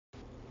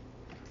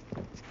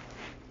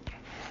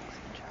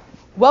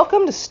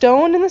Welcome to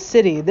Stoned in the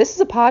City. This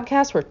is a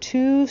podcast where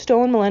two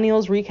stolen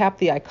millennials recap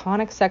the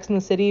iconic Sex in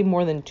the City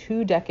more than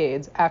 2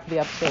 decades after the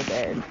episode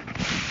aired.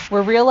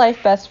 We're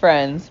real-life best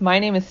friends. My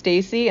name is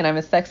Stacy, and I'm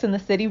a Sex in the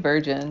City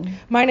virgin.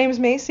 My name is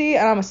Macy,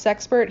 and I'm a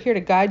sexpert here to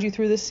guide you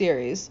through this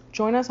series.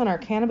 Join us on our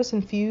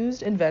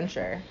cannabis-infused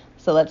adventure.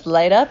 So let's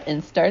light up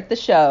and start the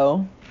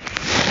show.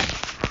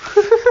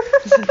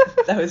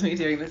 That was me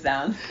doing the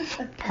sounds.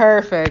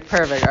 Perfect.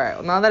 All right.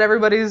 Well, now that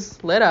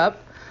everybody's lit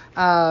up,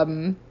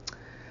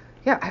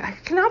 yeah, I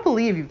cannot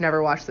believe you've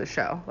never watched this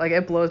show. Like,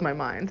 it blows my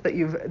mind that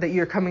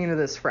you're coming into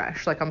this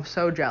fresh. Like, I'm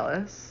so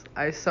jealous.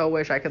 I so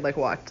wish I could, like,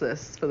 watch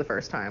this for the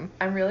first time.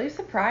 I'm really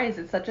surprised.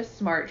 It's such a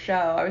smart show.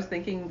 I was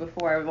thinking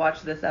before I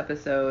watched this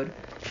episode,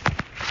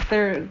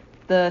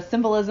 the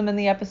symbolism in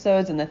the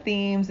episodes and the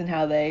themes and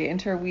how they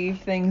interweave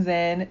things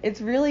in.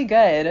 It's really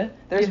good.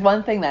 There's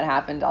one thing that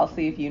happened. I'll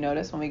see if you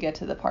notice when we get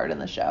to the part in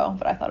the show,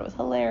 but I thought it was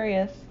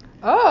hilarious.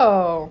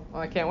 Oh,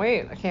 well, I can't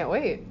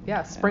wait.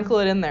 Yeah, sprinkle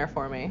it in there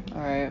for me.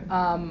 All right.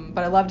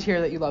 But I love to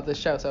hear that you love this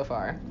show so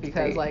far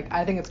because, like,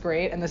 I think it's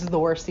great, and this is the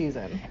worst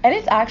season. And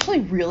it's actually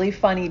really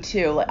funny,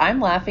 too. Like,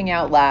 I'm laughing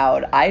out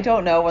loud. I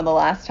don't know when the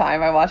last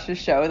time I watched a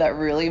show that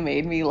really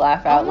made me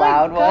laugh out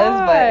loud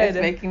was, but it's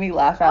making me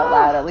laugh out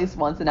loud at least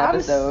once an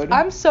episode.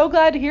 I'm so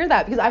glad to hear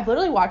that because I've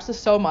literally watched this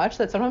so much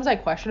that sometimes I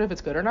question if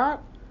it's good or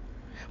not,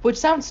 which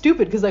sounds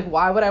stupid because, like,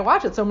 why would I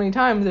watch it so many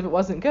times if it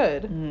wasn't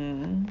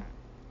good?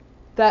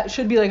 That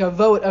should be like a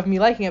vote of me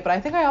liking it, but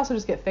I think I also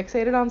just get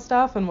fixated on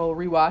stuff and will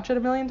rewatch it a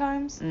million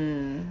times.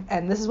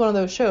 And this is one of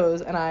those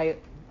shows, and I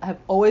have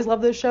always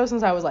loved this show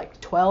since I was like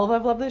 12.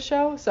 I've loved this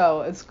show,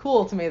 so it's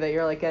cool to me that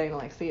you're like getting to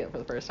like see it for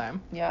the first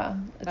time. Yeah,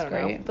 it's I don't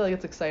great. know. I feel like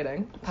it's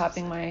exciting.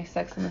 Popping my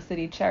Sex in the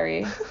City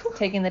cherry,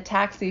 taking the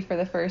taxi for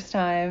the first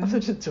time. I'm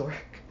such a dork.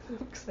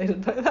 I'm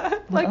excited by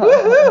that. Like,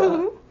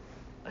 woohoo!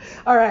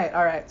 All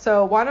right.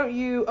 So why don't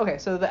you? Okay,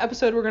 so the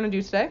episode we're gonna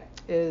do today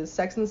is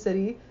Sex in the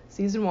City.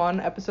 Season 1,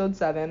 Episode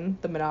 7,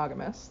 The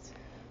Monogamist.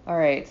 All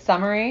right,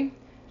 summary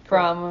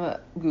from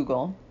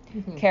Google.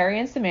 Carrie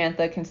and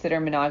Samantha consider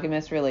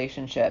monogamous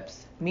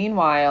relationships.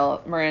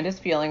 Meanwhile, Miranda's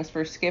feelings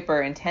for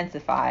Skipper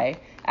intensify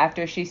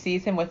after she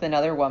sees him with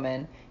another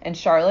woman, and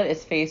Charlotte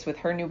is faced with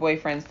her new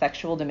boyfriend's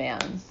sexual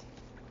demands.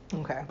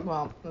 Okay,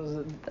 well,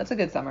 that's a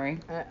good summary.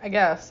 I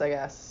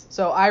guess.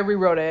 So I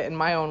rewrote it in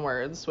my own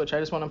words, which I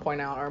just want to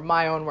point out are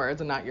my own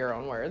words and not your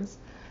own words.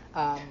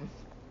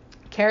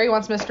 Carrie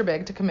wants Mr.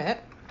 Big to commit,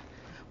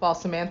 while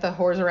Samantha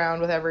whores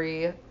around with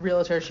every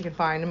realtor she can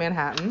find in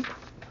Manhattan.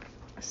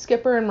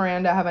 Skipper and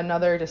Miranda have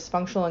another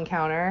dysfunctional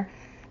encounter,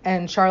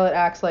 and Charlotte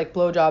acts like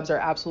blowjobs are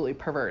absolutely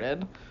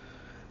perverted.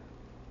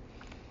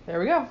 There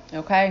we go.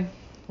 Okay.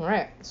 All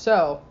right.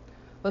 So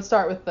let's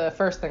start with the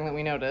first thing that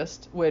we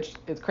noticed, which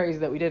it's crazy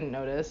that we didn't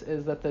notice,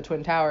 is that the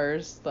Twin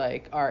Towers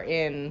like are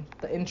in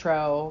the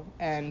intro,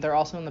 and they're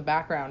also in the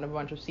background of a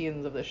bunch of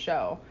seasons of the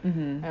show.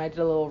 And I did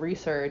a little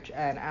research,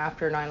 and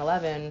after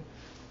 9/11,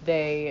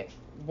 they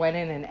went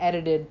in and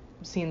edited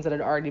scenes that had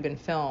already been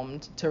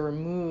filmed to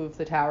remove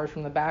the towers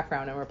from the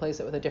background and replace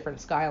it with a different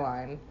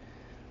skyline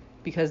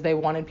because they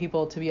wanted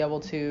people to be able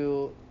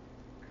to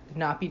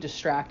not be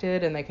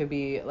distracted and they could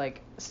be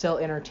like still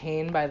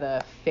entertained by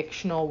the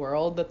fictional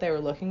world that they were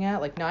looking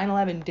at. Like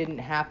 9/11 didn't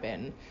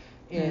happen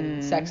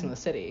in Sex in the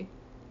City.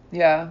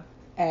 Yeah.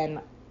 And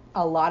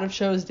a lot of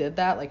shows did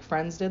that, like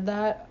Friends did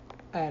that,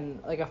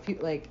 and like a few,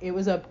 like it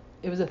was a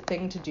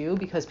thing to do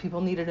because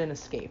people needed an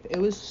escape. It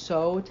was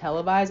so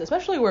televised,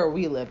 especially where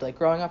we lived. Like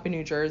growing up in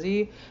New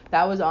Jersey,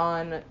 that was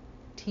on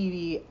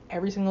TV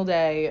every single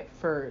day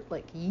for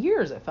like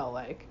years, it felt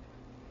like.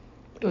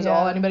 It was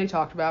all anybody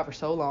talked about for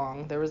so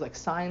long. There was like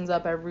signs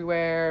up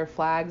everywhere,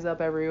 flags up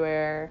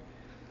everywhere.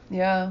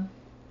 Yeah.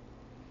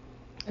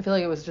 I feel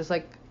like it was just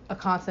like a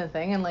constant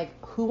thing, and like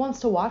who wants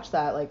to watch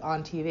that like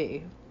on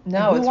TV?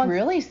 No, it's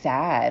really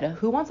sad.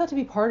 Who wants that to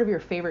be part of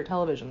your favorite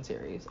television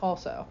series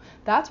also?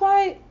 That's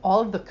why all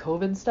of the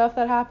COVID stuff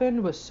that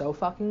happened was so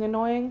fucking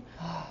annoying.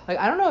 Like,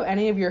 I don't know if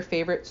any of your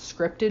favorite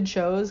scripted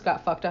shows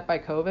got fucked up by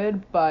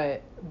COVID,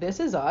 but This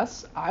Is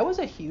Us, I was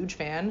a huge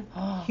fan.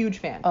 Huge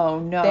fan. Oh,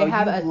 no.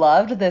 You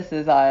loved This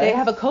Is Us. They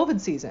have a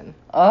COVID season.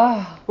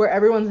 Where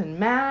everyone's in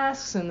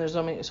masks and there's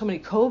so many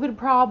COVID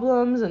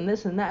problems and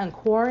this and that and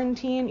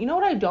quarantine. You know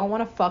what I don't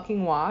want to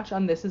fucking watch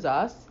on This Is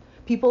Us?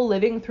 People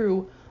living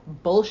through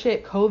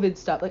bullshit COVID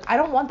stuff. Like, I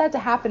don't want that to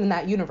happen in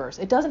that universe.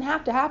 It doesn't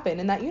have to happen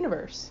in that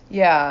universe.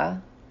 Yeah.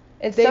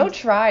 It's so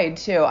tried,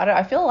 too.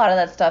 I feel a lot of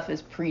that stuff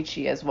is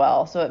preachy as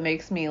well, so it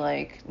makes me,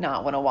 like,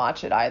 not want to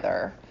watch it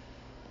either.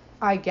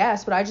 I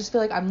guess, but I just feel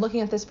like I'm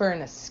looking at this for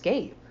an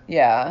escape.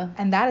 Yeah.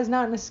 And that is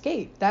not an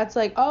escape. That's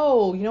like,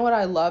 oh, you know what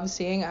I love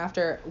seeing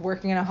after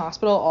working in a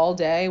hospital all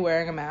day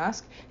wearing a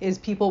mask is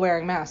people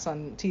wearing masks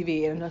on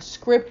TV in a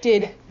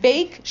scripted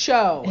fake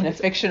show. In a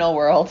fictional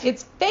world.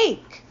 It's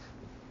fake.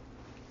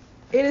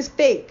 It is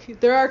fake.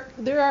 There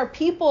are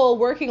people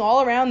working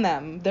all around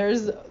them. They're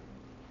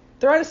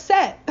on a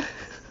set.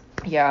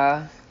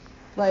 Yeah.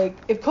 Like,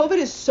 if COVID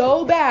is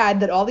so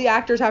bad that all the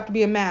actors have to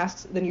be in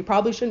masks, then you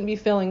probably shouldn't be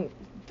filming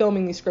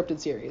filming these scripted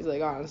series,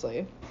 like,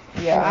 honestly.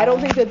 Yeah. And I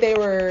don't think that they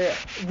were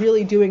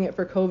really doing it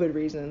for COVID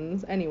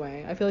reasons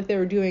anyway. I feel like they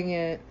were doing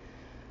it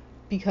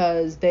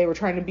because they were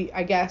trying to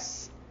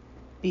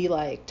be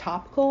like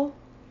topical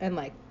and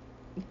like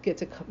get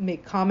to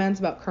make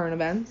comments about current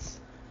events.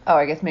 Oh,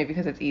 I guess maybe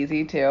because it's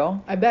easy too.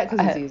 I bet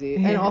because it's easy.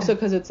 And also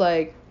because it's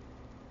like,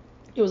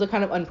 it was a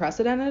kind of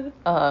unprecedented.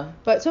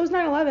 But so was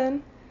 9/11.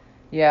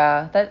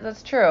 Yeah,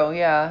 that's true,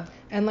 yeah.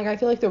 And like, I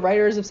feel like the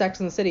writers of Sex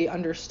and the City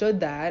understood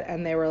that,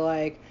 and they were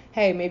like,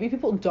 hey, maybe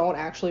people don't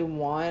actually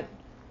want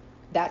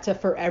that to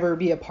forever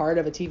be a part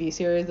of a TV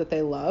series that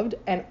they loved.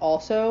 And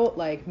also,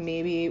 like,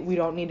 maybe we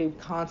don't need to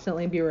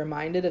constantly be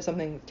reminded of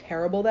something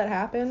terrible that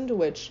happened,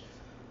 which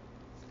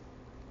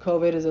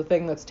COVID is a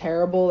thing that's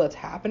terrible that's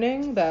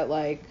happening that,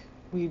 like,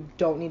 we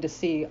don't need to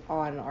see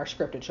on our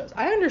scripted shows.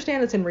 I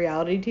understand it's in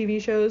reality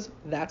TV shows.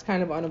 That's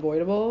kind of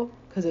unavoidable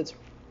because it's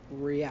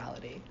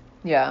reality.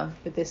 Yeah.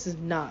 But this is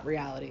not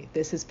reality.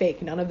 This is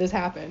fake. None of this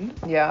happened.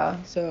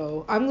 Yeah.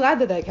 So I'm glad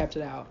that they kept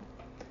it out.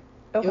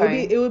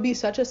 Okay. It would be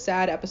such a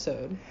sad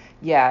episode.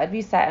 Yeah, it'd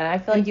be sad. And I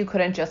feel like you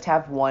couldn't just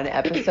have one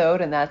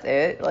episode and that's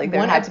it. Like,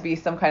 there had to be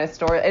some kind of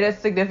story. It has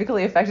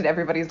significantly affected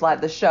everybody's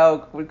life. The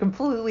show would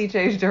completely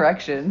change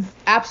directions.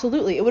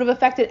 Absolutely. It would have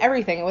affected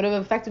everything. It would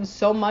have affected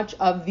so much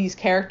of these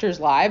characters'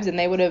 lives, and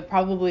they would have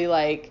probably,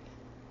 like,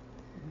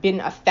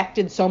 been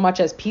affected so much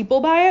as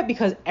people by it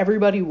because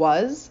everybody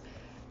was.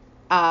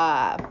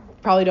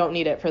 Probably don't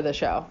need it for the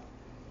show.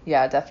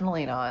 Yeah,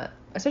 definitely not.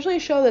 Especially a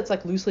show that's,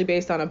 like, loosely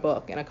based on a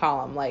book in a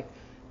column. Like,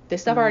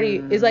 this stuff already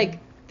is, like,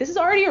 this is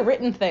already a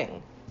written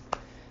thing.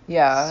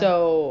 Yeah.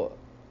 So,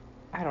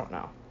 I don't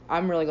know.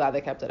 I'm really glad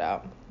they kept it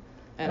out.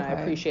 And I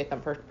appreciate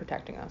them for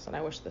protecting us. And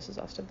I wish This Is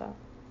Us did that.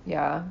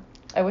 Yeah.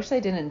 I wish they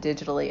didn't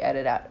digitally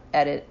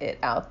edit it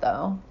out,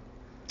 though.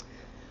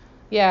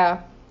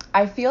 Yeah.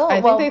 I think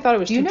they thought it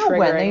was too triggering. Do you know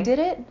when they did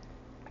it?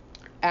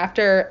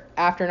 After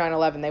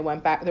 9/11, they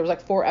went back. There was,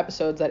 like, 4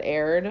 episodes that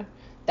aired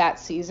that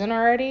season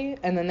already.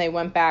 And then they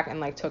went back and,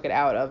 like, took it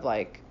out of,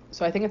 like...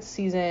 So I think it's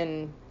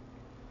season...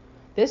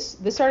 This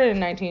started in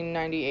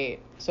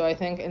 1998, so I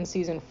think in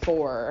season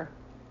 4,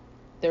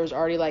 there was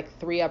already, like,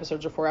 3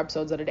 episodes or 4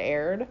 episodes that had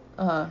aired.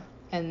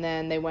 And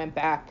then they went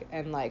back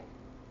and, like,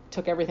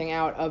 took everything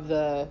out of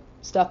the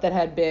stuff that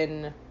had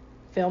been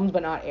filmed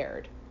but not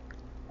aired.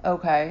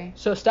 Okay.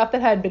 So stuff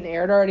that had been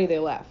aired already, they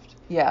left.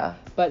 Yeah.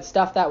 But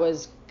stuff that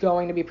was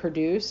going to be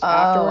produced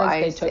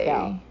afterwards, they took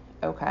out.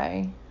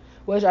 Okay.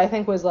 Which I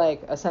think was,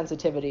 like, a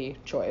sensitivity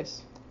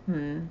choice.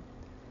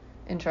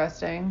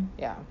 Interesting.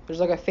 Yeah. There's,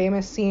 like, a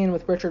famous scene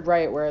with Richard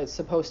Wright where it's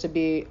supposed to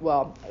be,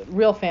 well,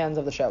 real fans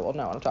of the show will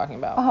know what I'm talking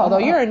about. Although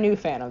you're a new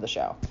fan of the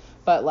show.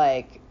 But,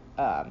 like,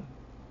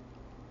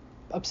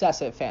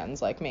 obsessive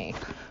fans like me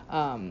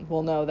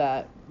will know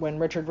that when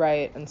Richard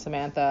Wright and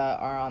Samantha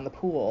are on the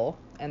pool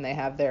and they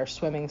have their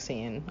swimming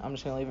scene, I'm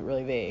just going to leave it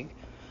really vague.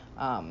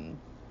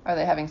 Are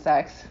they having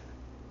sex?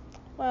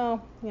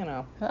 Well, you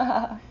know.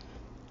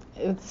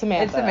 It's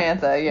Samantha. It's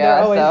Samantha,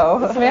 yeah.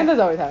 Samantha's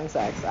always having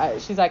sex.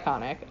 She's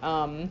iconic.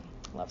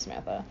 Love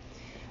Samantha.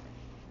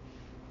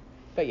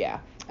 But yeah.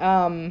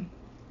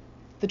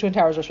 The Twin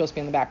Towers are supposed to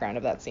be in the background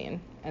of that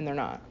scene, and they're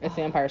not. It's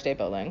the Empire State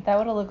Building. That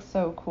would have looked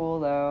so cool,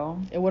 though.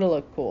 It would have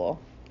looked cool.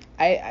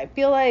 I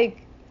feel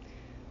like...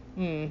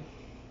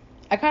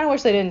 I kind of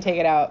wish they didn't take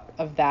it out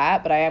of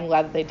that, but I am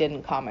glad that they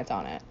didn't comment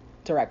on it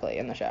directly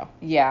in the show.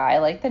 Yeah, I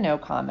like the no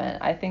comment.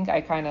 I think I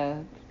kind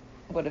of...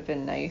 would have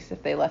been nice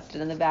if they left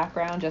it in the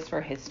background just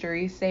for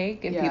history's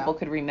sake and people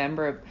could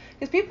remember,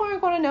 because people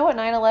aren't going to know what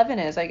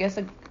 9/11 is. I guess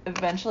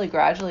eventually,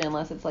 gradually,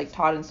 unless it's like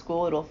taught in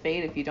school, it'll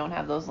fade if you don't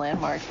have those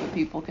landmarks, but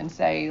people can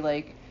say,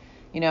 like,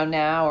 you know,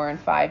 now or in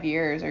 5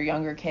 years, or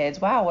younger kids,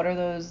 wow, what are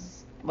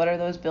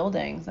those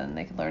buildings, and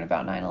they can learn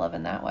about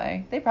 9/11 that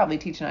way. They probably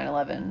teach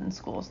 9/11 in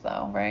schools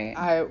though, right?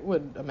 I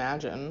would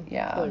imagine.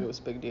 Yeah. I feel like it was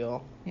a big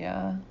deal.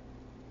 Yeah.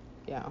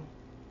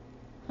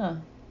 Huh.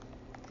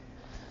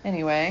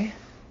 Anyway,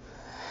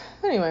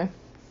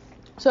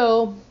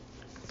 so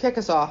kick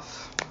us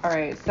off. All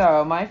right,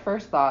 so my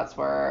first thoughts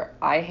were,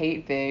 I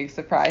hate Big,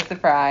 surprise,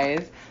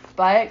 surprise,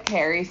 but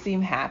Carrie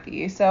seemed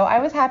happy, so I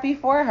was happy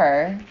for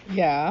her.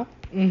 Yeah.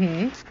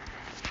 Yeah,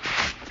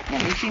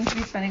 they seem to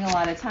be spending a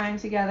lot of time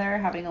together,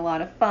 having a lot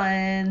of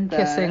fun.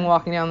 Kissing,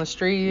 walking down the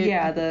street.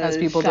 Yeah, as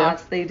people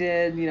shots they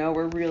did, you know,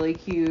 were really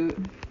cute.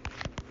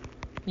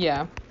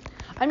 Yeah.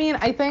 I mean,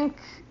 I think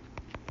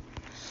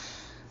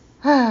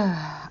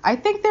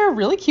they're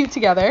really cute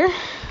together.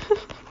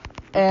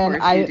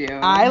 And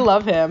I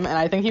love him, and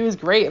I think he was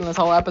great in this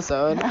whole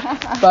episode.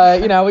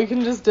 But, you know, we can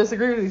just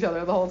disagree with each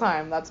other the whole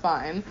time. That's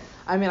fine.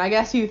 I mean, I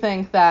guess you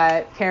think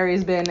that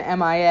Carrie's been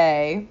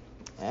MIA,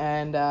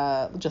 and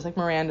just like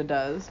Miranda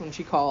does when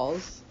she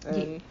calls.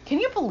 And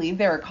can you believe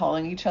they were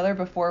calling each other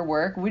before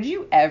work? Would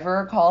you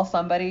ever call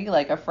somebody,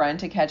 like a friend,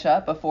 to catch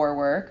up before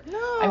work?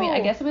 No. I mean, I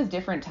guess it was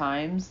different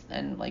times,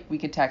 and, like, we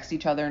could text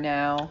each other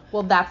now.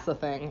 Well, that's the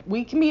thing.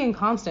 We can be in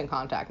constant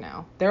contact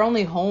now. They're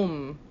only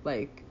home,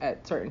 like,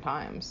 at certain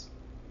times.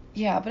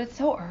 Yeah, but it's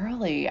so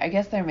early. I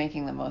guess they're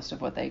making the most of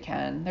what they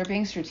can. They're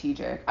being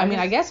strategic. I mean,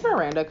 I guess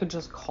Miranda could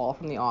just call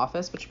from the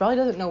office, but she probably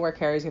doesn't know where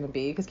Carrie's going to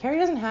be, because Carrie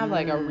doesn't have,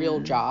 like, a real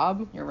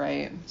job. You're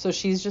right. So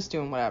she's just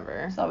doing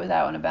whatever. She's always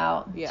out and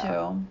about, Yeah.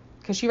 too.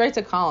 Because she writes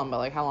a column, but,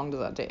 like, how long does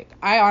that take?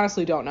 I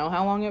honestly don't know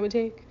how long it would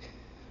take,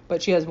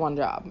 but she has one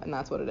job, and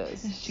that's what it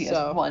is. She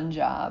has one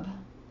job.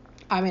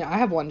 I mean, I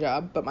have one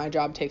job, but my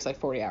job takes, like,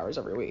 40 hours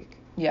every week.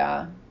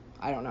 Yeah.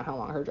 I don't know how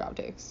long her job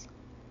takes.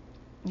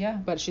 Yeah.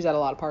 But she's at a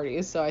lot of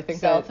parties, so I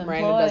think that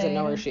Miranda doesn't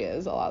know where she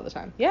is a lot of the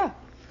time. Yeah.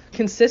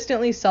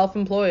 Consistently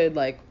self-employed,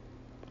 like,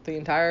 the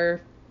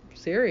entire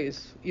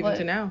series, even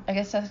to now. I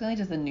guess technically,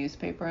 does the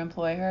newspaper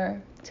employ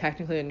her?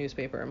 Technically, a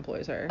newspaper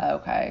employs her.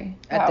 Okay.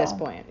 At this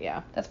point,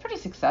 yeah. That's pretty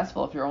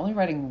successful if you're only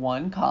writing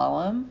one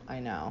column. I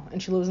know.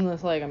 And she lives in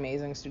this, like,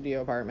 amazing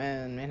studio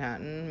apartment in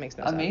Manhattan. Makes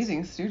no sense.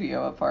 Amazing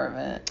studio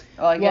apartment.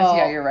 Well, I guess,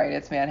 yeah, you're right.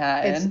 It's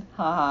Manhattan.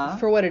 Haha.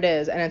 For what it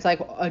is. And it's, like,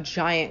 a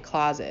giant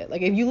closet.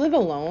 Like, if you live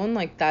alone,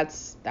 like, that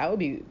would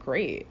be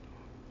great.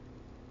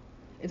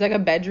 It's like a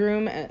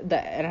bedroom and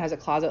it has a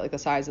closet like the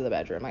size of the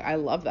bedroom. Like, I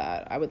love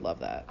that. I would love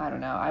that. I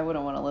don't know. I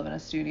wouldn't want to live in a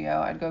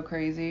studio. I'd go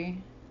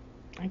crazy.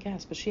 I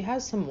guess, but she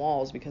has some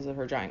walls because of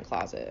her giant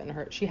closet,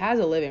 and she has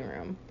a living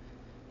room.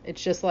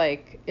 It's just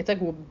like, it's like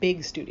a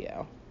big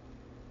studio.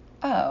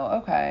 Oh,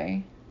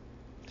 okay.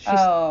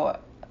 I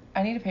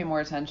need to pay more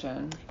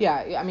attention.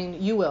 Yeah, I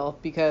mean, you will,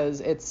 because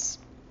it's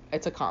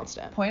a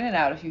constant. Point it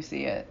out if you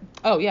see it.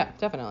 Oh, yeah,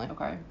 definitely.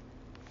 Okay.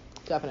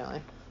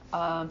 Definitely.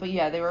 But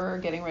yeah, they were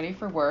getting ready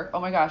for work. Oh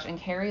my gosh, and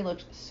Carrie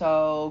looked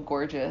so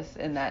gorgeous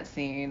in that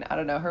scene. I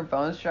don't know, her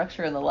bone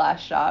structure in the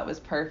last shot was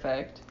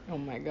perfect. Oh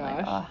my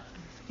gosh. Like,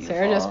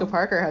 Sarah Jessica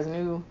Parker has a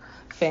new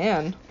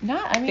fan.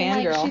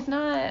 She's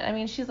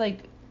not, she's like,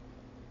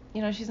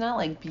 she's not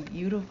like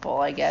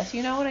beautiful, I guess.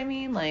 You know what I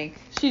mean? Like,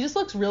 she just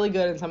looks really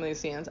good in some of these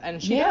scenes,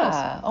 and she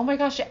does. Oh my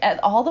gosh,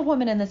 all the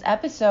women in this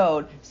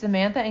episode,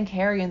 Samantha and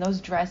Carrie in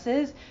those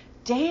dresses,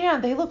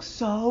 damn, they look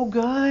so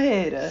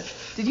good.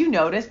 Did you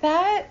notice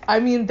that? I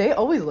mean, they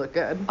always look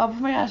good. Oh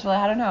my gosh, well,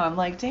 I don't know. I'm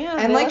like, damn.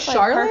 And like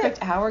Charlotte, like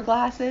perfect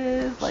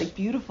hourglasses, like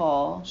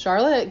beautiful.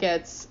 Charlotte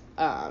gets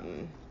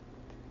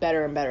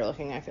better and better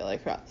looking, I feel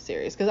like, throughout the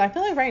series, because I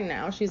feel like right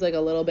now she's like a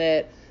little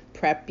bit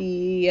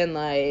preppy and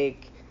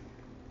like,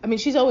 I mean,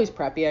 she's always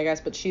preppy, I guess,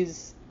 but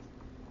she's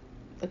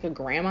like a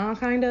grandma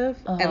kind of,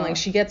 and like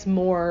she gets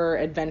more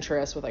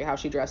adventurous with like how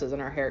she dresses,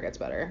 and her hair gets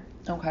better.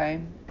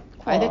 Okay.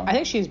 Cool. I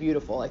think she's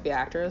beautiful, like the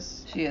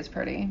actress. She is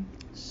pretty.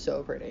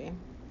 So pretty.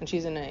 And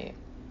she's in a,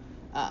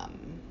 I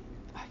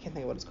can't think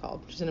of what it's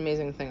called. She's an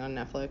amazing thing on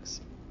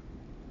Netflix.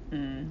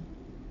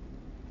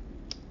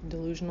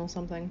 Delusional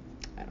something.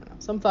 I don't know.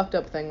 Some fucked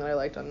up thing that I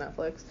liked on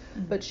Netflix.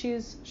 But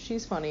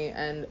she's funny,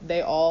 and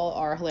they all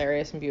are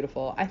hilarious and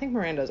beautiful. I think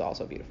Miranda's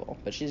also beautiful,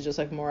 but she's just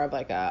like more of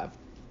like a,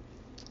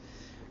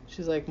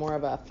 she's like more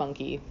of a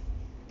funky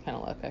kind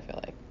of look, I feel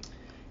like.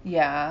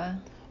 Yeah.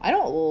 I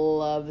don't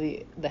love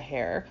the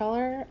hair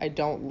color. I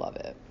don't love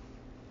it.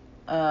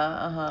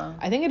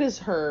 I think it is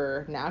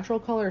her natural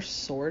color,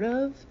 sort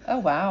of. Oh,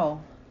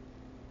 wow.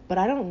 But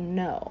I don't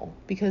know,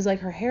 because like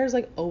her hair is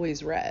like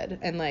always red,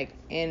 and like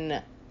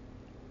in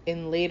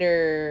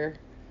later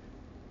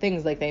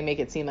things, like they make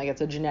it seem like it's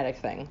a genetic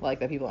thing,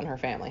 like that people in her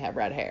family have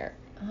red hair.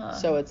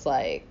 So it's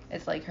like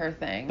her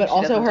thing. But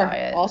also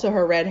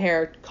her red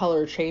hair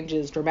color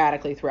changes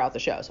dramatically throughout the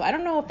show. So I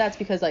don't know if that's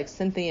because like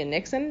Cynthia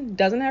Nixon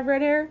doesn't have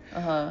red hair,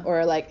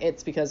 or like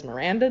it's because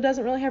Miranda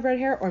doesn't really have red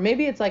hair, or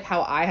maybe it's like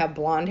how I have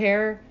blonde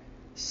hair,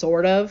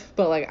 sort of,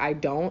 but like I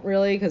don't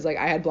really, because like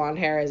I had blonde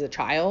hair as a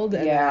child,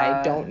 and then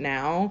I don't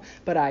now,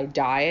 but I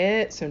dye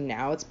it, so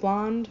now it's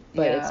blonde,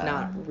 but it's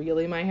not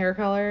really my hair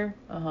color.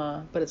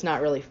 But it's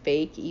not really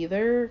fake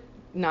either.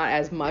 Not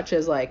as much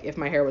as like if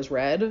my hair was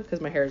red,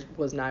 because my hair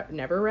was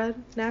never red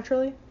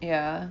naturally.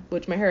 Yeah.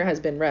 Which my hair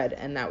has been red,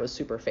 and that was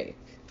super fake.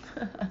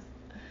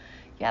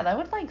 Yeah, that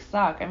would like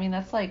suck. I mean,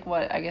 that's like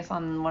what I guess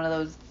on one of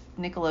those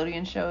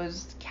Nickelodeon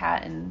shows,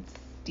 Kat and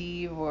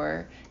Steve,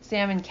 or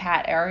Sam and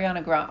Kat,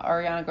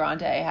 Ariana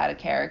Grande had a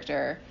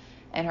character,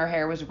 and her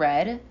hair was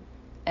red,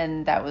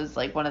 and that was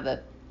like one of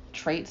the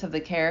traits of the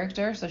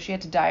character, so she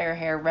had to dye her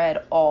hair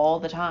red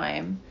all the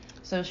time.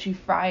 So she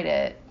fried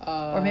it.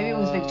 Or maybe it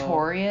was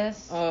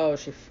Victorious. Oh,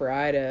 she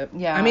fried it.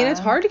 Yeah. I mean, it's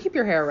hard to keep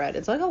your hair red.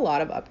 It's like a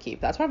lot of upkeep.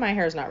 That's why my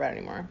hair is not red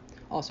anymore.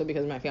 Also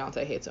because my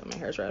fiance hates it when my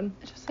hair's red.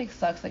 It just like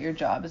sucks that your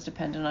job is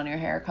dependent on your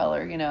hair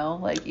color, you know?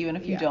 Like even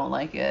if you don't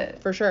like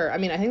it. For sure. I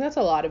mean, I think that's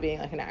a lot of being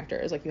like an actor,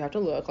 is like you have to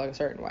look like a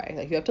certain way.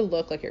 Like you have to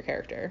look like your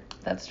character.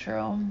 That's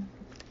true.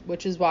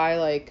 Which is why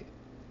like,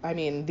 I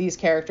mean, these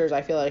characters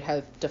I feel like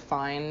have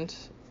defined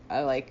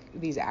like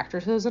these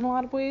actresses in a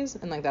lot of ways,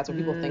 and like that's what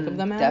people think of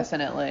them as.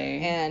 Definitely.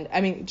 And I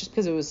mean, just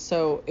because it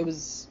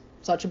was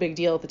such a big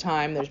deal at the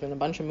time, there's been a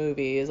bunch of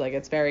movies, like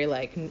it's very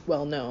like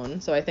well known,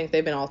 so I think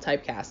they've been all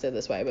typecasted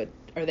this way. But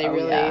are they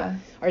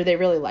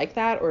really like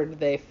that, or do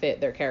they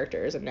fit their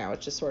characters, and now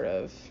it's just sort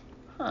of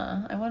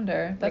I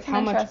wonder. That's like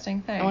an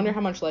interesting thing. I wonder how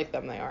much like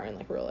them they are in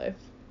like real life.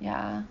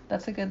 Yeah,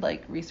 that's a good,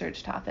 like,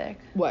 research topic.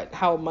 What?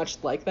 How much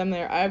like them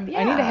they are? I need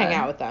to hang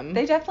out with them.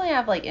 They definitely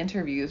have, like,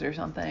 interviews or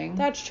something.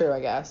 That's true, I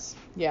guess.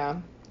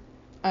 Yeah.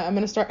 I'm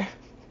going to start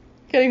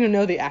getting to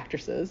know the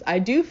actresses. I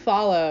do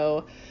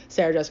follow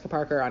Sarah Jessica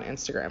Parker on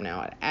Instagram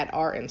now at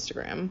our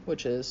Instagram,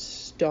 which is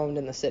Stoned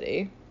in the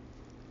City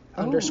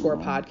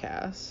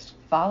 _podcast.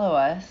 Follow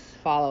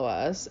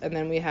us. And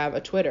then we have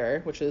a Twitter,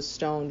 which is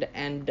Stoned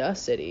and the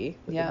City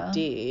with a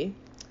D.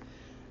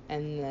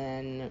 And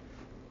then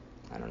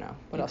I don't know.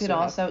 What else? You could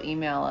also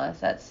email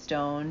us at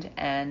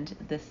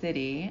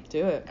stonedandthecity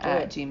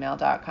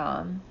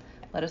 @gmail.com.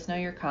 Let us know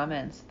your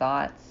comments,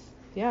 thoughts.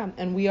 Yeah,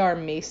 and we are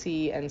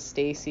Macy and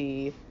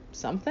Stacy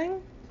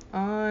something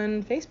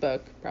on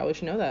Facebook. Probably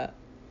should know that.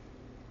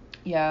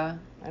 Yeah.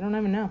 I don't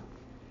even know.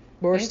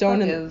 But we're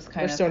Stoned in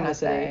the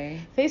City.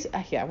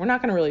 Yeah, we're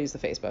not going to really use the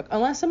Facebook.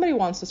 Unless somebody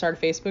wants to start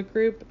a Facebook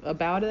group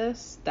about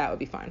this, that would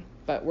be fine.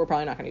 But we're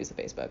probably not going to use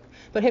the Facebook.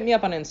 But hit me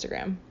up on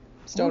Instagram.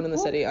 Stoned in the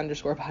City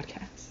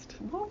 _podcast.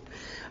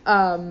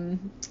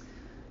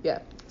 Yeah.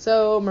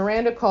 So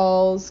Miranda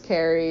calls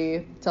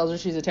Carrie, tells her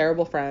she's a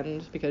terrible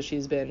friend because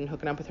she's been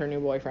hooking up with her new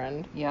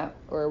boyfriend. Yeah.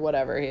 Or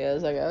whatever he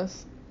is, I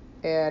guess.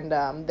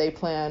 And they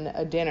plan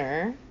a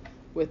dinner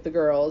with the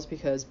girls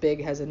because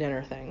Big has a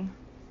dinner thing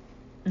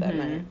that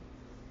night.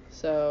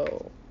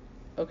 So,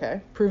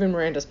 okay. Proving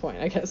Miranda's point,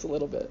 I guess, a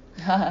little bit.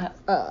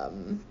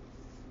 And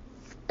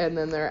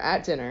then they're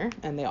at dinner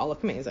and they all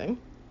look amazing.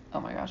 Oh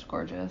my gosh,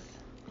 gorgeous.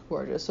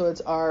 So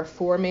it's our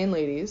 4 main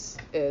ladies.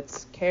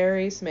 It's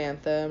Carrie,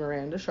 Samantha,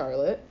 Miranda,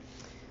 Charlotte.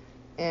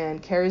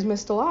 And Carrie's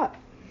missed a lot.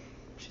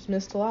 She's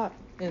missed a lot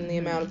in the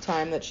amount of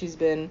time that she's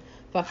been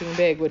fucking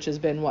Big, which has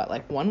been, what,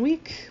 like 1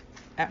 week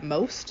at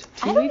most? 2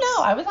 weeks? I don't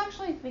know. I was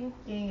actually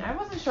thinking, I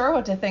wasn't sure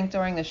what to think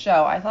during the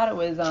show. I thought it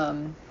was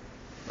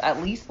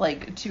at least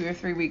like 2 or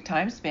 3 week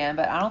time span,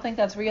 but I don't think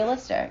that's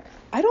realistic.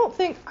 I don't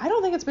think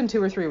it's been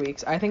 2 or 3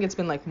 weeks. I think it's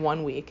been like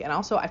 1 week. And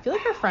also, I feel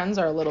like her friends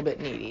are a little bit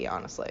needy,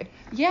 honestly.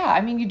 Yeah,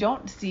 I mean, you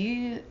don't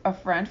see a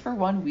friend for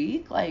 1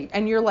 week, like.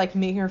 And you're like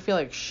making her feel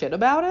like shit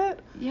about it.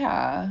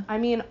 Yeah. I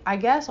mean, I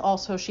guess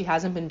also she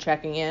hasn't been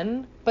checking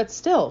in, but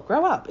still,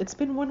 grow up. It's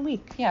been 1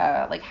 week.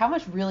 Yeah, like how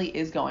much really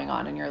is going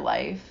on in your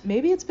life?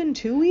 Maybe it's been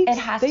 2 weeks. It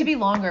has to be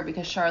longer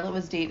because Charlotte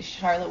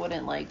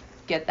wouldn't like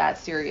get that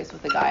serious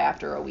with the guy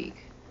after a week.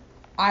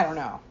 I don't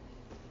know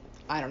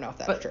if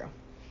that's true.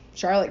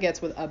 Charlotte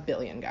gets with a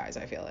billion guys,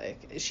 I feel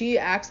like. She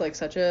acts like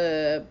such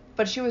a...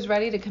 But she was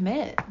ready to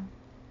commit.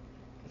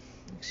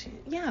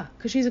 Yeah,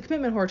 because she's a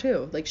commitment whore,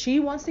 too. Like,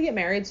 she wants to get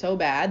married so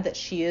bad that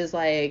she is,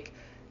 like,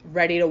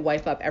 ready to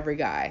wipe up every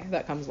guy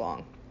that comes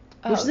along.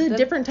 Which is a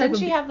different type of...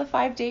 Didn't she have the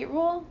 5-date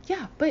rule?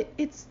 Yeah, but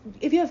it's...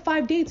 If you have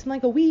 5 dates in,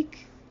 like, a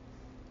week,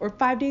 or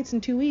 5 dates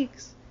in 2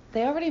 weeks...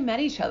 They already met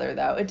each other,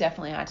 though. It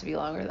definitely had to be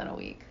longer than a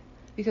week.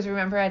 Because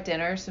remember at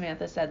dinner,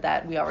 Samantha said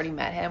that we already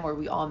met him, or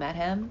we all met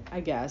him.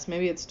 I guess.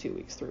 Maybe it's 2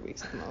 weeks, 3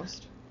 weeks at the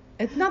most.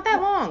 It's not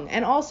that long.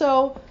 And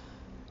also,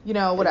 you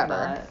know,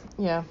 whatever.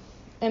 Yeah.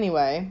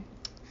 Anyway,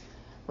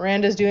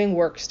 Miranda's doing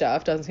work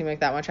stuff. Doesn't seem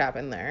like that much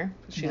happened there.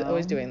 She's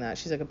always doing that.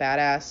 She's like a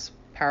badass,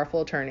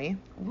 powerful attorney.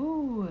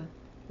 Ooh.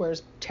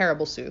 Wears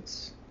terrible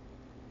suits.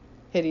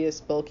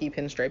 Hideous, bulky,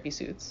 pinstripey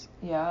suits.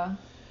 Yeah.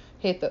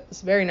 Hate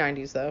those. Very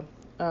 90s, though.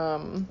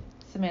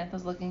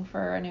 Samantha's looking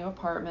for a new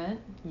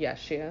apartment. Yes,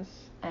 she is.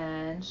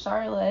 And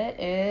Charlotte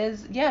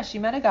is, she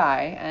met a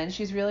guy, and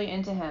she's really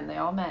into him. They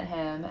all met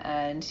him,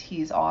 and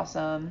he's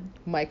awesome.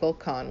 Michael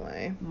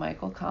Conway.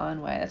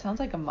 That sounds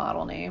like a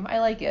model name.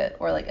 I like it.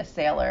 Or like a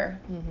sailor.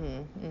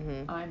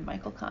 I'm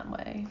Michael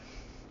Conway.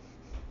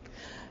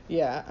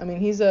 Yeah, I mean,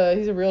 he's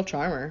a real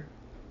charmer.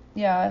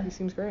 Yeah. He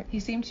seems great. He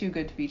seemed too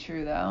good to be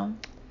true, though.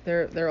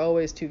 They're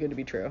always too good to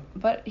be true.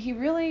 But he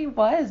really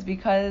was,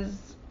 because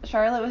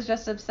Charlotte was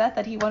just upset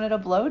that he wanted a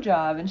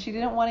blowjob, and she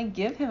didn't want to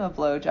give him a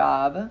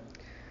blowjob.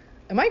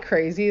 Am I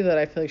crazy that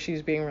I feel like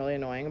she's being really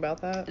annoying about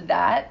that?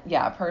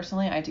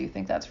 Personally, I do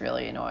think that's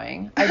really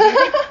annoying. I do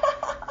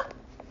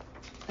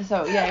think...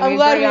 So, we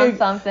agree on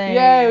something.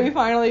 Yeah, we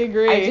finally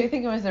agree. I do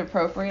think it was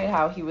appropriate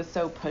how he was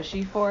so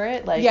pushy for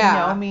it. Like,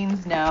 no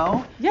means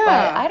no. Yeah.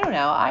 But I don't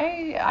know.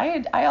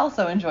 I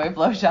also enjoy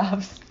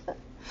blowjobs.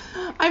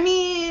 I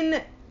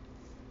mean...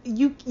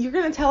 You're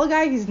gonna tell a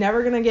guy he's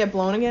never gonna get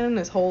blown again in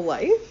his whole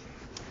life?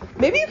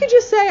 Maybe you could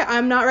just say,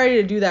 I'm not ready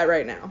to do that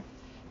right now.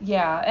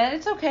 Yeah, and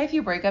it's okay if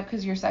you break up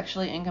because you're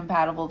sexually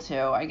incompatible too.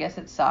 I guess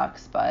it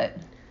sucks, but...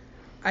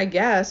 I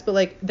guess, but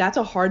like, that's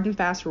a hard and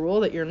fast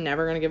rule that you're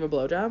never gonna give a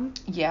blowjob?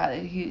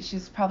 Yeah,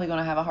 she's probably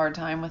gonna have a hard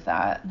time with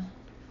that.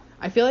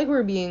 I feel like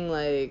we're being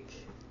like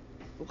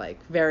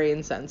very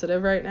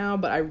insensitive right now,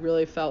 but I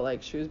really felt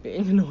like she was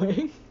being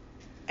annoying.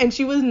 And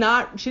she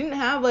didn't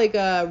have like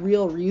a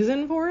real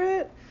reason for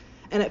it.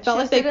 And it felt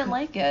like they didn't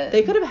like it.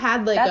 They could have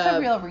had like That's a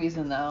real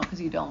reason though, because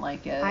you don't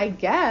like it. I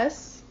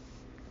guess.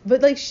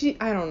 But like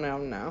I don't know,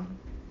 no.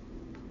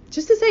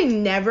 Just to say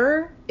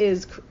never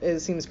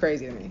seems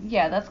crazy to me.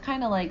 Yeah, that's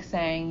kind of like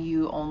saying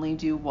you only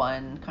do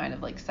one kind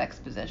of like sex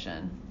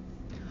position.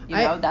 You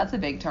know, that's a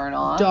big turn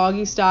off.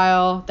 Doggy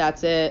style,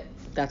 that's it.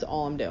 That's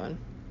all I'm doing.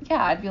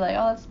 Yeah, I'd be like,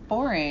 oh, that's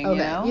boring, Okay.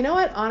 you know? You know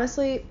what?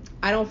 Honestly,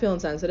 I don't feel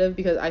insensitive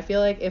because I feel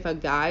like if a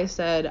guy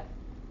said,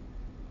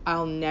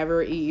 I'll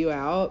never eat you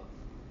out,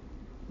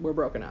 we're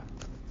broken up.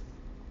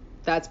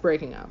 That's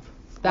breaking up.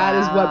 That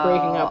is what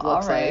breaking up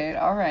looks like.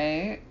 All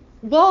right.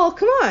 Well,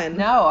 come on.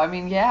 No, I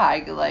mean, yeah,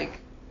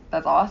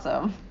 that's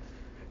awesome.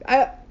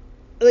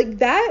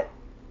 That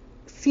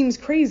seems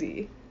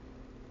crazy.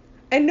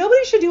 And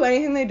nobody should do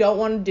anything they don't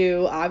want to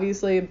do.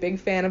 Obviously, a big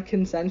fan of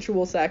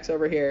consensual sex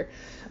over here.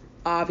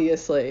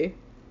 Obviously.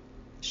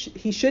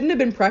 He shouldn't have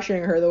been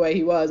pressuring her the way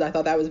he was. I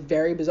thought that was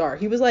very bizarre.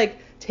 He was, like,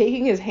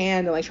 taking his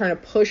hand and, like, trying to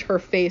push her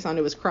face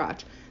onto his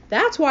crotch.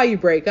 That's why you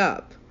break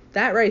up.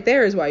 That right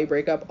there is why you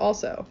break up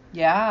also.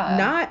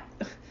 Yeah.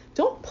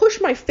 Don't push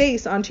my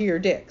face onto your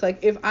dick.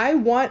 Like, if I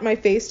want my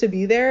face to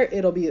be there,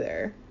 it'll be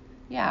there.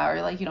 Yeah,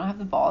 or, like, you don't have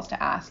the balls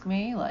to ask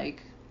me,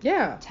 like...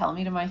 Yeah. Tell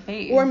me to my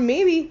face. Or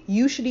maybe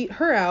you should eat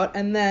her out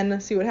and then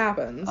see what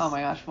happens. Oh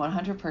my gosh,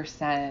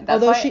 100%.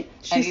 Although she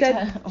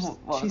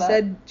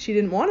said she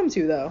didn't want him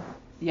to, though.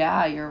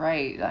 Yeah, you're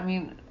right. I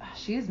mean,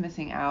 she is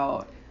missing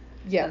out.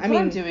 Yeah, That's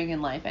what I'm doing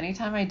in life.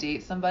 Anytime I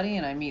date somebody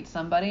and I meet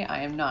somebody,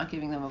 I am not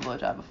giving them a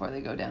blowjob before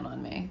they go down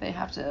on me. They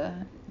have to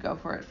go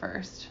for it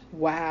first.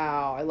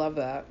 Wow, I love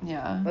that.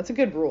 Yeah. That's a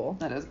good rule.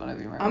 That is going to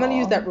be my rule. I'm going to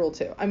use that rule,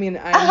 too. I mean,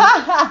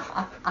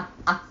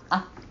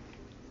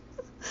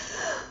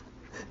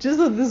 just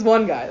with this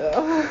one guy,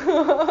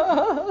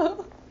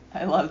 though.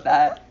 I love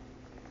that.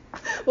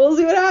 We'll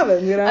see what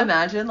happens, you know?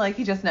 Imagine, like,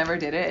 he just never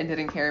did it and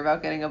didn't care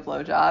about getting a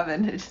blowjob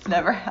and it just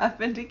never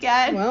happened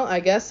again. Well, I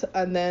guess,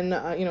 and then,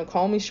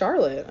 call me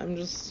Charlotte. I'm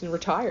just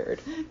retired.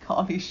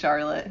 Call me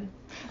Charlotte.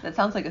 That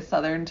sounds like a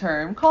southern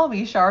term. Call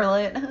me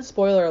Charlotte.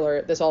 Spoiler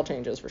alert, this all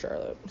changes for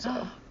Charlotte,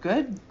 so.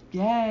 Good.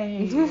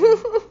 Yay.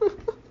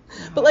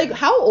 But, like,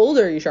 how old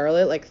are you,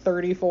 Charlotte? Like,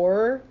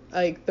 34?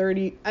 Like,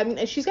 30? I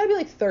mean, she's got to be,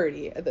 like,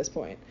 30 at this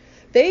point.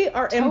 They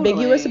are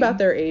ambiguous about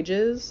their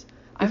ages.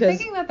 I'm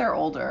thinking that they're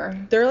older.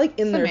 They're, like,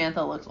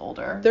 Samantha looks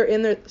older.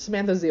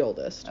 Samantha's the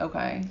oldest.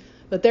 Okay.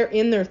 But they're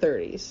in their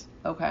 30s.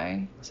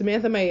 Okay.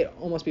 Samantha might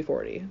almost be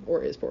 40,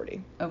 or is 40.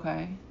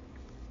 Okay.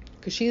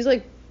 Because she's,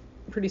 like,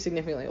 pretty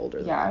significantly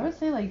older than I would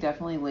say, like,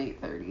 definitely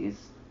late 30s.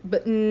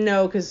 But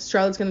no, because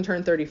Charlotte's going to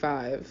turn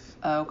 35.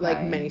 Okay.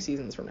 Like, many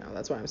seasons from now.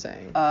 That's what I'm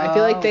saying. I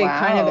feel like they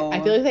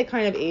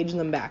kind of age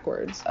them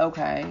backwards.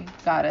 Okay.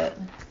 Got it.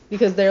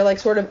 Because they're, like,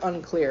 sort of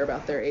unclear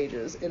about their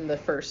ages in the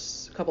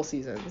first couple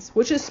seasons,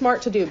 which is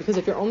smart to do, because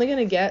if you're only going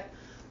to get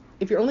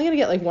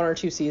like 1 or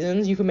 2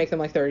 seasons, you can make them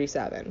like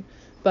 37.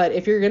 But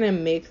if you're going to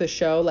make the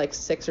show like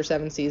 6 or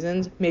 7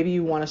 seasons, maybe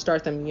you want to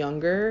start them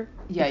younger.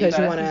 Yeah, because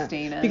you want to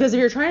sustain it. Because if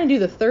you're trying to do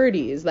the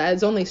 30s,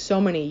 that's only so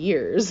many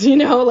years, you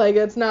know? Like,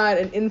 it's not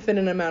an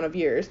infinite amount of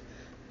years.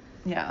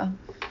 Yeah.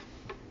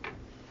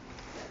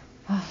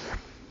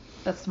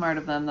 That's smart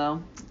of them,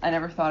 though. I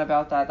never thought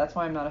about that. That's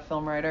why I'm not a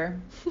film writer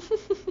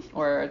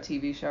or a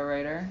TV show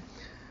writer.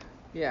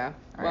 Yeah.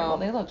 All right, well,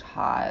 they looked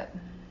hot.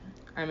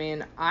 I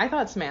mean, I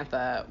thought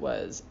Samantha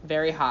was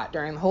very hot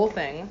during the whole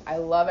thing. I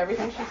love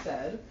everything she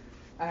said.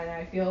 And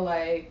I feel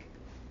like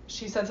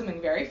she said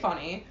something very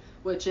funny,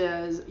 which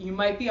is, you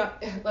might be,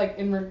 like,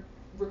 in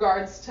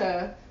regards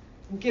to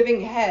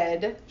giving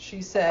head,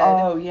 she said.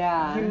 Oh,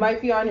 yeah. You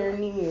might be on your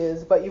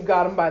knees, but you've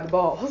got them by the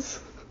balls.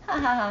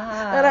 And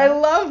I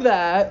love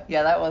that.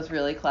 Yeah, that was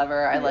really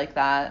clever. I like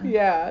that.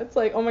 Yeah, it's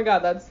like, oh my god,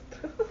 that's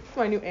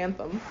my new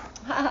anthem.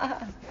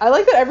 I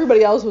like that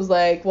everybody else was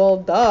like, well,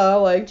 duh,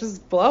 like,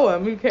 just blow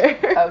him, who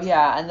cares? Oh,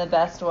 yeah, and the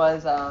best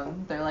was,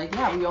 they're like,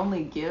 yeah, we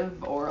only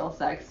give oral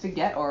sex to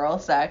get oral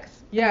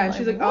sex. Yeah, and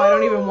she's like, oh, I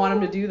don't even want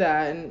him to do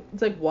that. And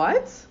it's like,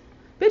 what?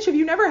 Bitch, have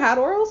you never had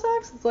oral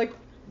sex? It's like,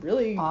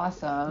 really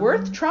awesome.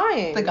 Worth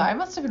trying. The guy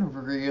must have been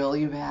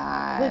really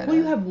bad. Like, will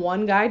you have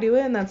one guy do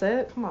it and that's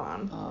it? Come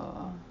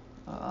on.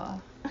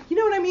 You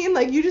know what I mean?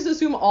 Like, you just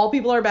assume all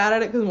people are bad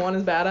at it because one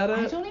is bad at it.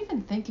 I don't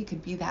even think it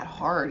could be that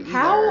hard either.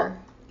 How?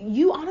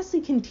 You honestly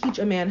can teach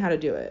a man how to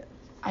do it.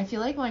 I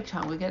feel like my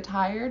tongue would get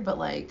tired, but,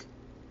 like,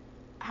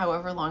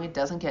 however long it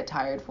doesn't get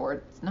tired for,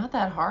 it's not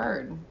that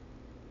hard.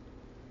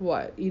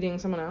 What? Eating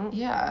someone out?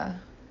 Yeah.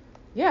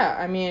 Yeah,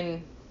 I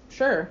mean,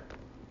 sure.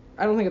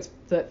 I don't think it's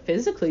that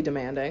physically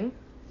demanding.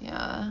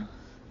 Yeah.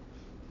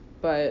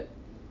 But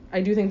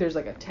I do think there's,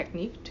 like, a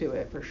technique to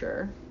it for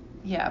sure.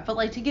 Yeah, but,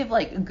 like, to give,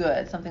 like,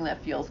 good, something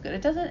that feels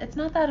good, it's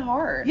not that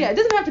hard. Yeah, it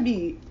doesn't have to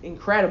be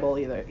incredible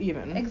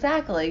even.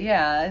 Exactly,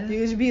 yeah.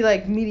 You should be,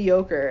 like,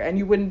 mediocre, and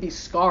you wouldn't be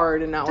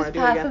scarred and not want to do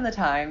it again. Just passing the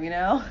time, you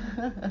know?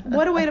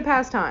 What a way to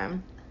pass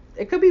time.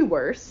 It could be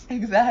worse.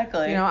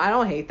 Exactly. You know, I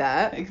don't hate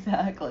that.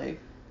 Exactly.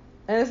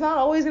 And it's not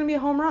always going to be a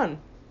home run.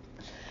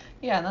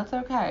 Yeah, and that's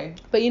okay.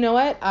 But you know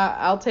what?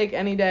 I'll take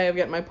any day of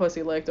getting my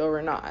pussy licked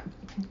over not.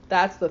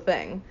 That's the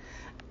thing.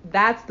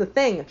 That's the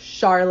thing,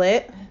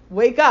 Charlotte.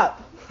 Wake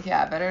up.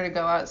 Yeah, better to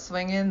go out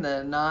swinging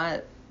than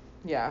not.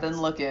 Yeah.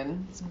 Than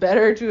looking. It's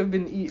better to have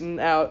been eaten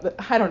out.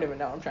 I don't even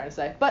know what I'm trying to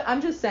say. But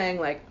I'm just saying,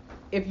 like,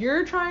 if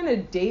you're trying to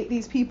date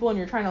these people and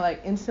you're trying to,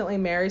 like, instantly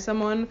marry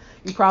someone,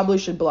 you probably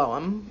should blow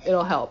them.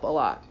 It'll help a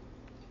lot.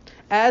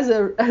 As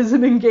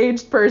an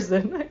engaged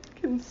person,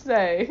 can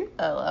say.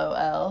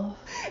 LOL.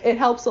 It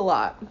helps a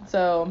lot.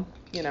 So,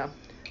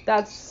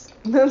 that's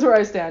where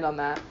I stand on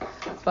that.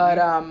 But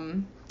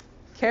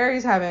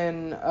Carrie's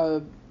having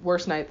a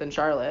worse night than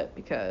Charlotte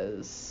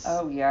because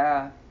Oh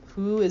yeah.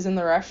 who is in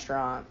the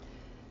restaurant?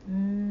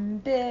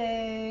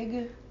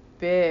 Big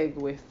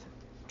with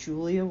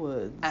Julia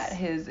Woods. At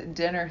his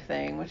dinner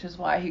thing, which is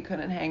why he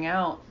couldn't hang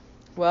out.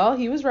 Well,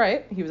 he was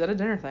right. He was at a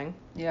dinner thing.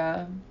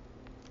 Yeah.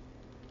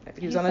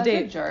 He was on a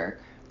date. A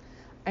jerk.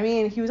 I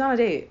mean, he was on a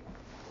date.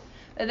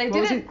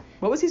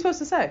 What was he supposed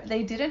to say?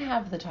 They didn't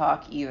have the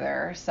talk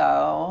either,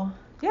 so.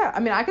 Yeah, I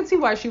mean, I could see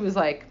why she was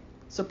like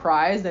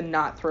surprised and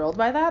not thrilled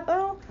by that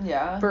though.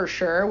 Yeah. For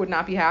sure, would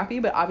not be happy,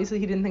 but obviously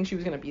he didn't think she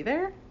was gonna be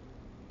there.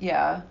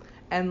 Yeah.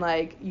 And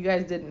like, you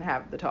guys didn't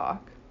have the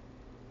talk.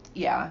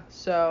 Yeah.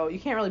 So you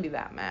can't really be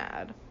that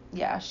mad.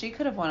 Yeah, she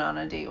could have went on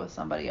a date with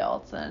somebody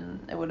else and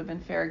it would have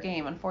been fair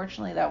game.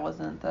 Unfortunately, that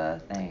wasn't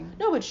the thing.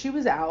 No, but she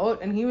was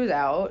out and he was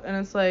out, and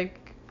it's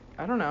like,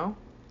 I don't know.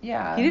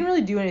 Yeah. He didn't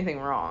really do anything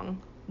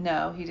wrong.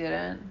 No, he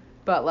didn't.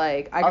 But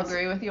like, I'll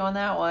agree with you on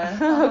that one.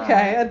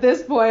 Okay, at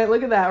this point,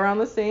 look at that, we're on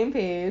the same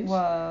page.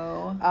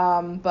 Whoa.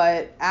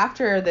 But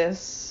after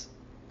this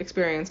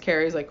experience,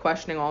 Carrie's like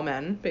questioning all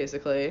men,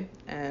 basically,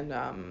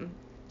 and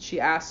she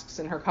asks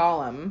in her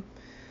column,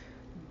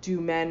 do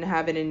men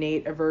have an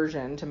innate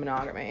aversion to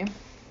monogamy?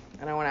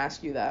 And I want to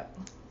ask you that.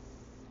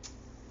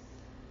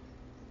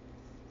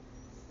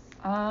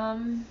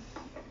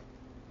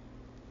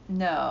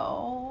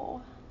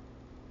 No.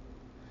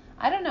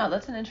 I don't know.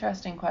 That's an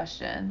interesting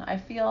question. I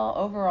feel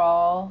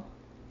overall,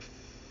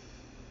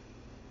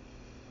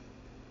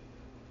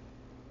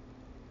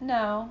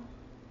 no.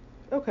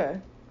 Okay,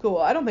 cool.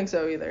 I don't think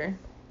so either.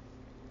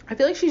 I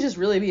feel like she's just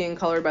really being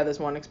colored by this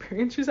one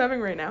experience she's having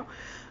right now.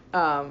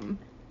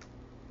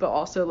 But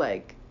also,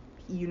 like,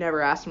 you never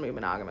asked him to be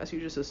monogamous.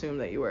 You just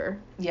assumed that you were.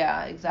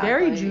 Yeah, exactly.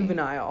 Very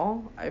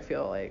juvenile, I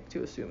feel like,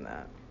 to assume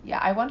that. Yeah,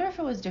 I wonder if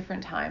it was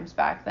different times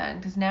back then,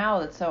 because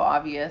now it's so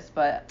obvious,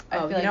 but I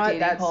feel like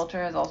dating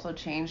culture has also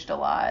changed a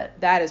lot.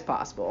 That is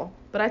possible.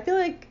 But I feel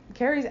like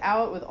Carrie's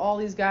out with all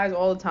these guys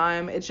all the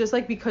time. It's just,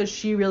 like, because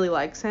she really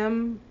likes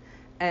him,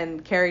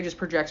 and Carrie just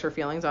projects her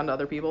feelings onto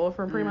other people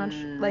for pretty much,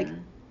 like,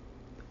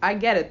 I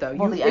get it, though.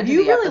 Well, the end of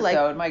the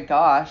episode, my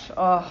gosh.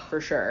 Oh,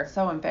 for sure.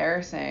 So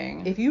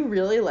embarrassing. If you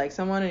really like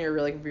someone and you're,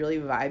 like, really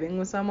vibing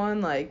with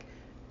someone, like,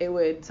 it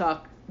would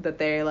suck that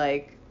they,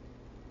 like,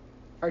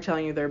 are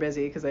telling you they're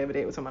busy because they have a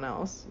date with someone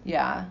else.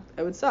 Yeah.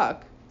 It would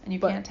suck. And you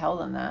can't tell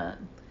them that.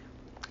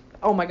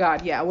 Oh my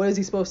god, yeah. What is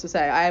he supposed to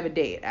say? I have a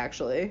date,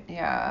 actually.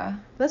 Yeah.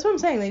 That's what I'm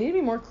saying. They need to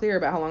be more clear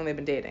about how long they've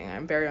been dating.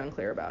 I'm very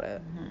unclear about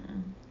it. Mm-hmm.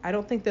 I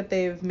don't think that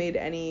they've made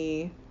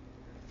any...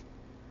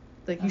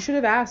 Like, you should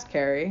have asked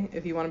Carrie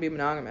if you want to be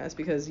monogamous,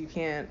 because you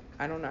can't...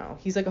 I don't know.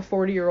 He's like a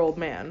 40-year-old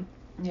man.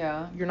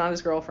 Yeah. You're not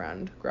his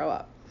girlfriend. Grow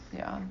up.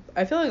 Yeah.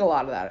 I feel like a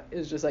lot of that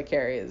is just like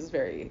Carrie is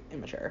very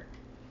immature.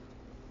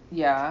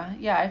 Yeah.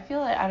 Yeah, I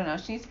feel like, I don't know,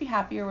 she needs to be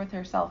happier with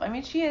herself. I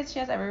mean, she is. She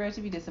has every right to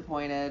be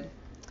disappointed.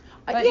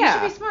 But you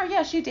should be smart.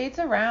 Yeah, she dates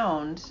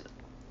around.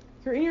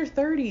 You're in your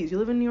 30s. You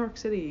live in New York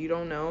City. You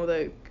don't know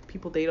that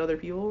people date other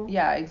people.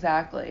 Yeah,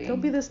 exactly.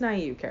 Don't be this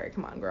naive, Carrie.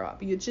 Come on, grow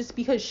up. It's just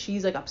because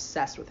she's, like,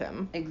 obsessed with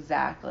him.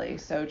 Exactly.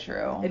 So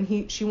true.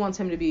 And she wants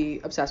him to be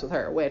obsessed with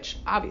her, which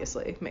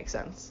obviously makes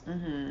sense.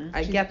 Mm-hmm.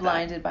 I She's get that.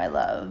 blinded by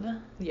love.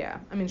 Yeah.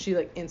 I mean, she,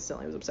 like,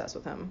 instantly was obsessed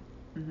with him.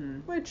 Mm-hmm.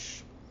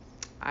 Which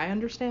I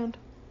understand.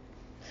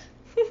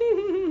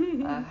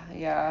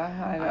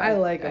 Yeah, I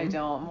like him. I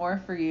don't. More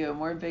for you.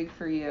 More big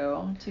for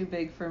you. Too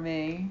big for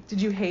me.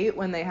 Did you hate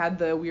when they had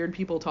the weird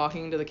people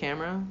talking to the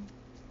camera?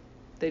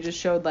 They just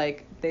showed,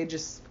 like, they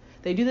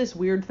do this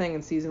weird thing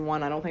in season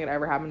 1. I don't think it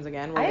ever happens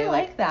again. Where I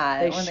like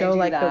that. They when show, they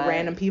like, that. the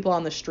random people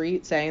on the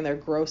street saying their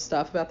gross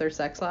stuff about their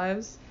sex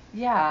lives.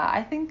 Yeah,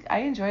 I think I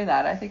enjoy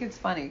that. I think it's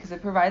funny because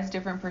it provides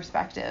different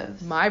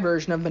perspectives. My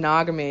version of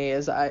monogamy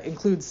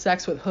includes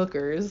sex with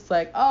hookers. It's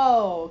like,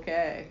 oh,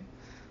 okay.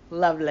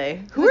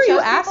 Lovely. Who are you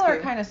asking? People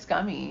are kind of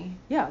scummy.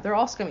 Yeah, they're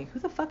all scummy. Who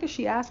the fuck is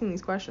she asking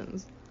these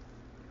questions?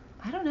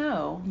 I don't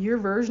know. Your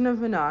version of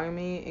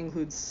monogamy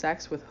includes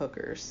sex with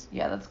hookers.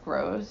 Yeah, that's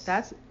gross.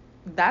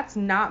 That's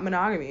not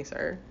monogamy,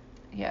 sir.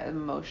 Yeah,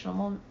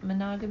 emotional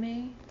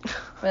monogamy.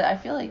 But I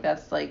feel like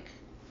that's like,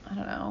 I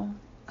don't know.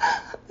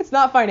 It's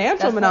not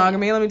financial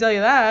monogamy, let me tell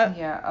you that.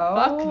 Yeah.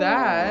 Fuck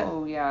that.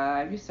 Oh, yeah.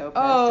 I'd be so pissed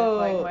if,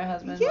 like, my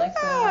husband likes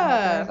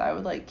hookers. I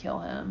would, like, kill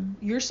him.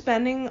 You're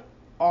spending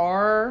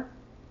our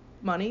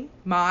money,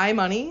 my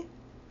money,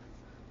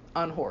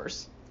 on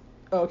whores.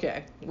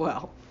 Okay,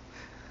 well.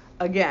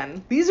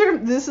 Again,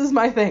 this is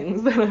my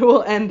things that I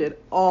will end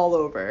it all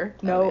over.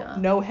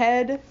 No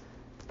head,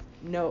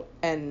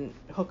 and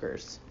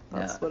hookers.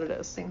 That's what it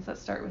is. Things that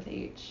start with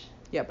H.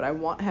 Yeah, but I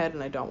want head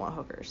and I don't want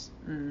hookers.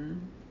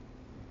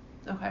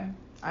 Okay.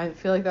 I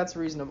feel like that's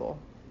reasonable.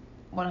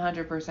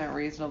 100%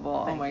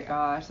 reasonable. Oh my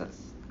gosh,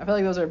 I feel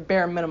like those are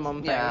bare minimum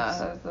things.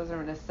 Yeah, those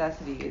are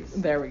necessities.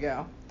 There we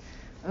go.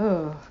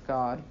 Oh,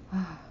 God.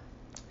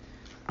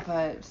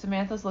 But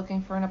Samantha's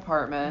looking for an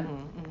apartment.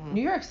 Mm-hmm.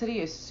 New York City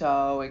is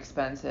so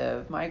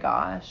expensive. My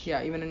gosh.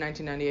 Yeah, even in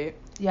 1998.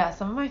 Yeah,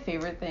 some of my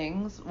favorite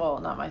things, well,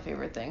 not my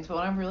favorite things, but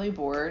when I'm really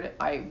bored,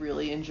 I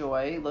really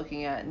enjoy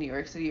looking at New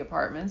York City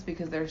apartments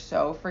because they're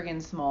so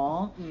friggin'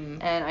 small.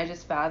 And I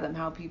just fathom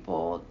how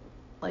people,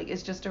 like,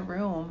 it's just a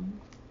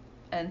room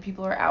and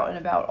people are out and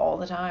about all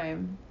the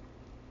time.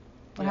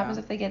 What happens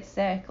if they get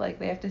sick? Like,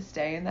 they have to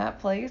stay in that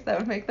place? That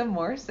would make them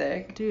more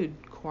sick. Dude,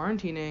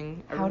 quarantining.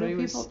 How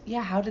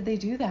did they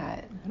do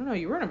that? I don't know,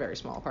 you were in a very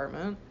small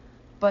apartment.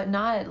 But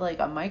not like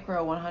a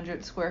micro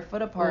 100 square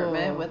foot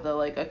apartment with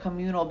a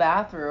communal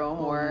bathroom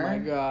Oh my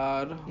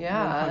god.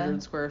 Yeah.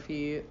 100 square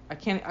feet.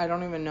 I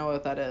don't even know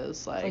what that is.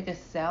 It's like a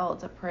cell.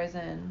 It's a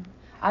prison.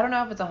 I don't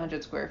know if it's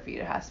 100 square feet.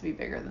 It has to be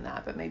bigger than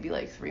that, but maybe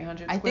like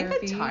 300 square feet. I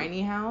think a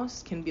tiny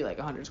house can be like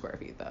 100 square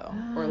feet though.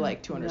 Or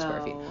like 200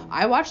 square feet. No.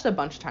 I watched a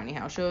bunch of tiny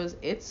house shows.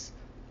 It's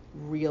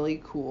really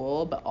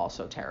cool, but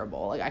also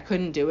terrible. Like, I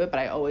couldn't do it, but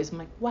I always am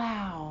like,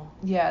 wow.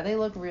 Yeah, they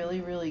look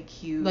really, really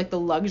cute. Like the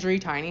luxury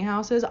tiny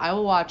houses, I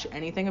will watch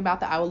anything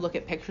about that. I will look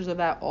at pictures of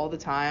that all the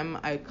time.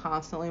 I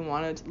constantly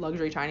wanted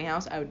luxury tiny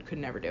house. Could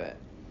never do it.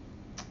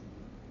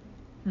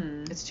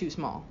 It's too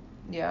small.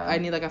 Yeah. I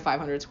need like a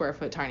 500 square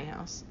foot tiny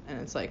house,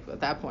 and it's like, at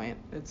that point,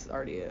 it's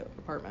already an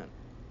apartment.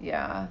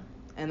 Yeah.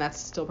 And that's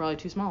still probably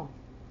too small.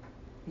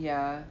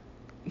 Yeah.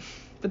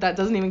 But that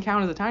doesn't even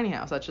count as a tiny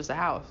house. That's just a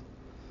house.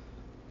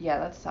 Yeah,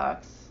 that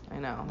sucks. I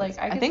know. Like,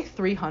 I think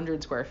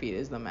 300 square feet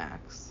is the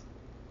max.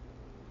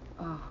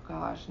 Oh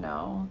gosh,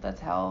 no,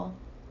 that's hell.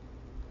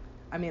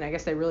 I mean, I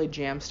guess they really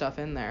jam stuff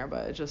in there,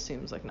 but it just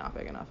seems like not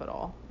big enough at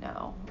all.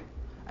 No.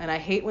 And I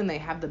hate when they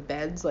have the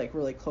beds like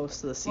really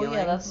close to the ceiling. Well,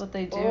 yeah, that's what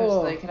they do.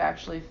 So they could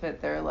actually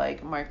fit their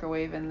like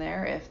microwave in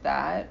there, if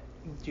that.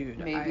 Dude,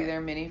 maybe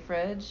their mini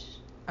fridge.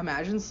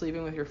 Imagine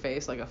sleeping with your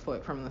face like a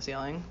foot from the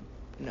ceiling.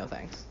 No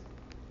thanks.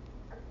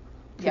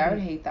 Yeah, I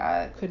would hate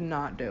that. Could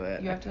not do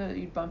it.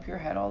 You'd bump your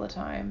head all the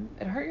time.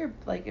 It'd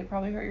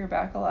probably hurt your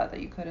back a lot that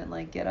you couldn't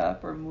like get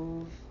up or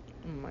move.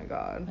 Oh my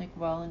god. Like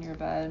well in your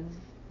bed.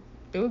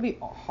 It would be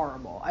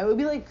horrible. I would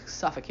be like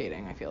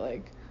suffocating, I feel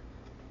like.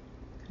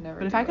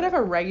 But if I could have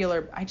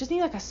I just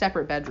need like a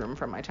separate bedroom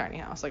from my tiny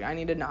house. Like, I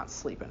need to not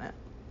sleep in it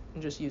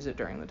and just use it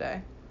during the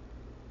day.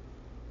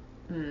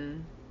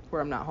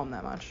 Where I'm not home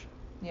that much.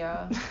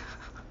 Yeah.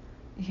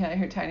 Yeah,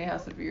 your tiny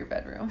house would be your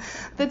bedroom.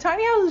 The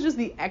tiny house is just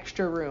the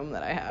extra room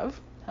that I have.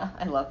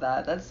 I love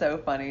that. That's so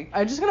funny.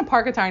 I'm just gonna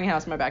park a tiny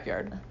house in my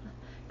backyard.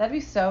 That'd be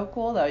so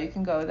cool though. You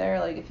can go there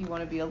like if you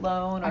want to be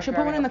alone or I should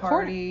put one in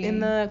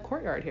the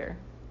courtyard here.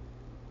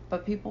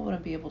 But people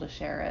wouldn't be able to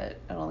share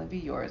it. It'd only be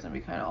yours and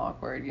it'd be kind of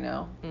awkward, you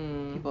know?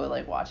 People would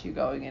like watch you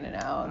going in and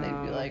out and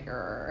they'd be like,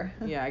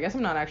 Yeah, I guess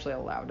I'm not actually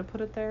allowed to put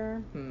it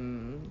there.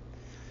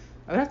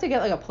 I would have to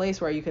get like a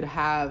place where you could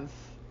have,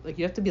 like,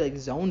 you'd have to be like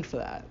zoned for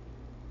that.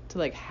 To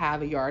like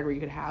have a yard where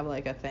you could have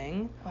like a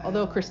thing. Wow.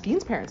 Although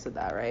Christine's parents did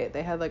that, right?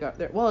 They had like it's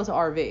an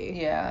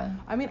RV. Yeah.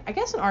 I mean, I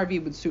guess an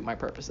RV would suit my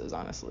purposes,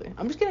 honestly.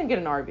 I'm just gonna get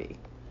an RV.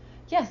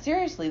 Yeah,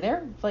 seriously,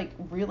 they're like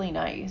really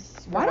nice.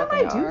 Why don't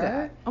I do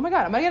that? Oh my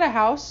god, I'm gonna get a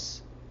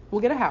house.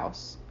 We'll get a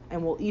house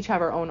and we'll each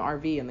have our own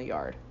RV in the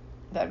yard.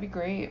 That'd be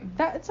great.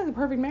 It's like a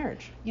perfect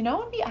marriage. You know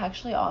what would be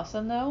actually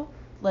awesome though?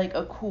 Like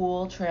a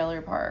cool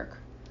trailer park.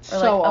 Or so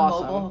like a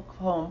awesome. mobile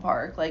home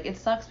park. Like, it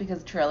sucks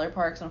because trailer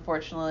parks,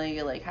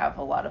 unfortunately, like, have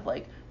a lot of,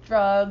 like,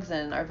 drugs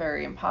and are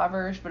very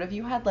impoverished. But if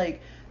you had, like,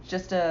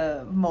 just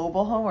a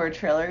mobile home or a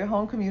trailer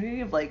home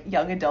community of, like,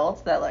 young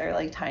adults that are,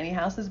 like, tiny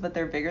houses, but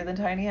they're bigger than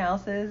tiny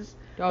houses.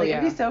 Oh, yeah.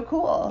 It'd be so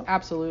cool.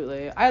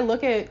 Absolutely. I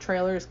look at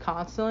trailers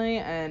constantly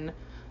and,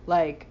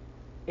 like,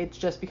 it's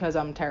just because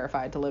I'm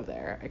terrified to live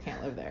there. I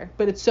can't live there.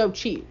 But it's so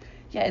cheap.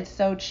 Yeah, it's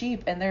so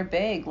cheap and they're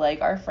big.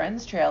 Like, our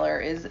friend's trailer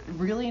is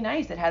really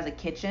nice. It has a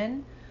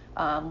kitchen.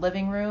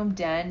 Living room,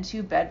 den,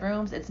 2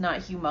 bedrooms. It's not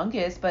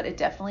humongous, but it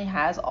definitely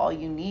has all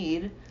you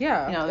need.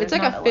 Yeah, you know, it's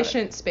like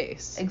efficient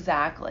space.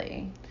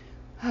 Exactly.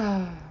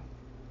 One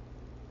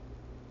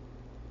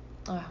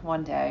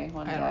day.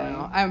 I don't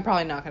know. I'm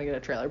probably not going to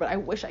get a trailer, but I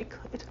wish I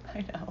could.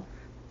 I know.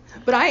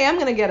 But I am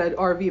going to get an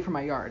RV for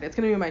my yard. It's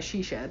going to be my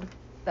she shed.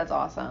 That's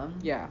awesome.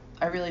 Yeah.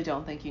 I really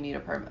don't think you need a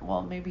permit.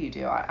 Well, maybe you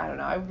do. I don't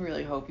know. I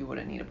really hope you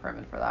wouldn't need a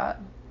permit for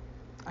that.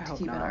 I hope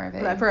keep not. an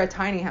RV. But for a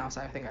tiny house,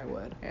 I think I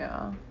would.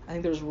 Yeah. I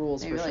think there's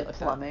rules maybe for shit like like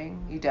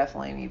plumbing. You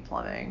definitely need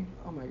plumbing.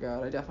 Oh my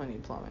god, I definitely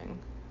need plumbing.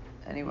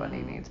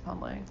 Anybody needs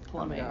plumbing.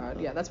 Oh my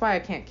god. Yeah, that's why I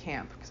can't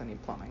camp, because I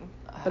need plumbing.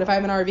 But if I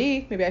have an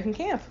RV, maybe I can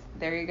camp.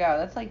 There you go.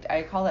 That's like,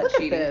 I call that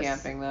cheating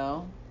camping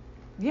though.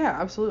 Yeah,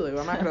 absolutely.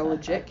 Well, I'm not going to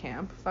legit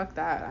camp. Fuck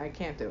that. I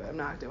can't do it. I'm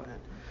not doing it.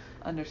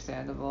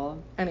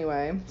 Understandable.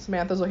 Anyway,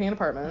 Samantha's looking at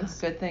apartments.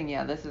 Good thing,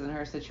 yeah, this isn't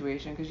her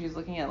situation because she's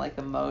looking at like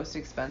the most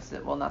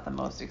expensive, well, not the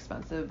most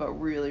expensive, but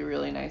really,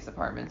 really nice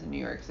apartments in New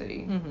York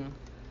City.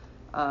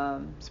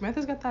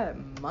 Samantha's got that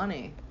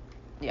money.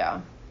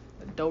 Yeah.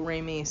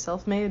 Do-re-mi,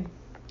 self-made.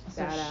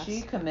 So badass.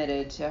 she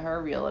committed to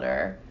her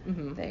realtor.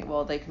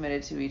 They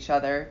committed to each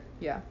other.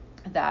 Yeah.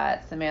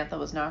 That Samantha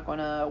was not going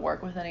to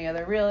work with any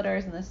other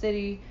realtors in the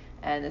city,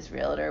 and this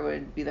realtor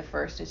would be the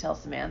first to tell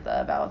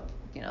Samantha about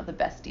the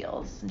best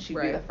deals, and she'd be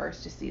Right. the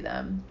first to see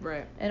them.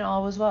 Right. And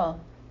all was well.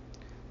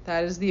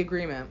 That is the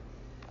agreement.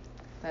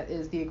 That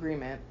is the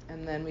agreement.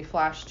 And then we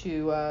flash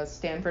to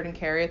Stanford and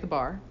Carrie at the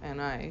bar,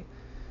 and I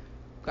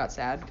got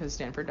sad because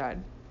Stanford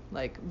died.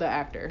 Like, the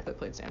actor that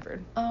played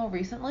Stanford. Oh,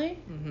 recently?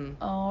 Mm-hmm.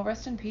 Oh,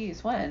 rest in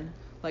peace. When?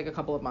 Like, a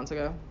couple of months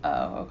ago.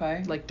 Oh,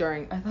 okay. Like,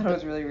 during... I thought it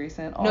was really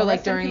recent. Oh, no,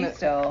 like, rest in peace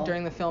still.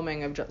 during the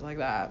filming of Just Like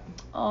That.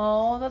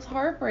 Oh, that's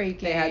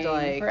heartbreaking. They had to,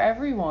 like... for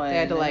everyone. They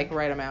had to, like,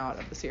 write him out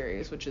of the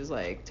series, which is,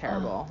 like,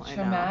 terrible. Oh, I know.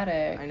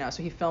 traumatic. I know.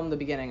 So he filmed the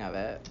beginning of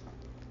it.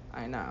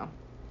 I know.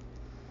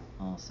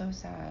 Oh, so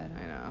sad.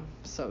 I know.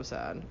 So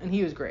sad. And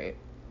he was great.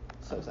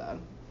 So sad.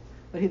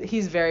 But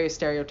he's very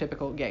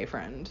stereotypical gay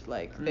friend.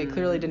 Like, they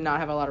clearly did not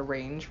have a lot of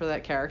range for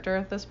that character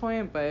at this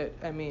point, but,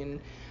 I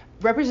mean,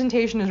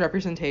 representation is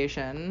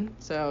representation,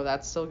 so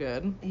that's still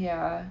good.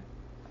 Yeah,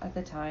 at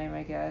the time,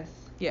 I guess.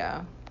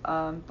 Yeah.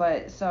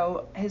 But,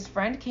 so, his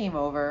friend came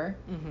over,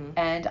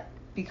 and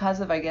because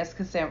of, I guess,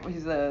 because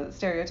he's a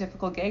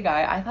stereotypical gay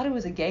guy, I thought he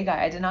was a gay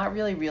guy. I did not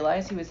really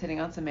realize he was hitting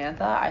on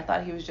Samantha. I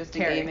thought he was just a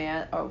gay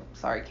man. Oh,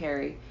 sorry,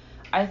 Carrie.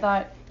 I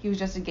thought he was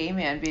just a gay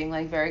man being,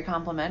 like, very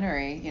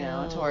complimentary,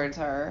 towards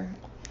her.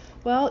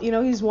 Well,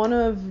 he's one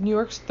of New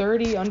York's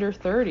 30 under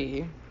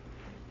 30.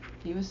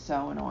 He was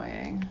so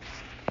annoying.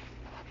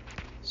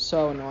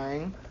 So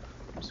annoying.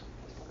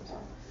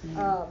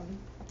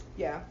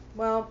 Yeah.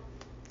 Well,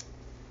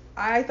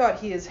 I thought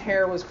his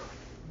hair was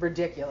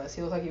ridiculous.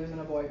 He looked like he was in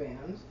a boy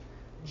band.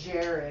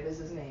 Jared is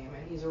his name,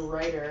 and he's a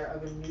writer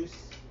of a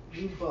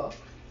new book.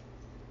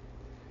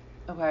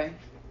 Okay.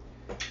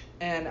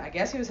 And I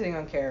guess he was hitting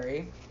on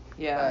Carrie.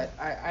 Yeah.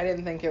 But I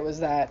didn't think it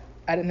was that.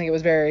 I didn't think it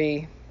was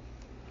very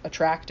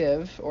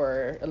attractive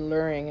or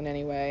alluring in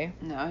any way.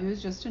 No, he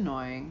was just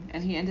annoying.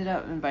 And he ended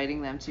up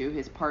inviting them to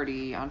his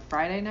party on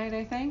Friday night,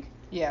 I think.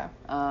 Yeah.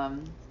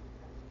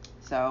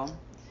 So.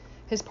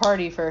 His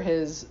party for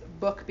his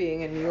book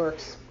being in New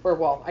York's,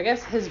 I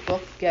guess his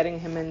book getting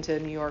him into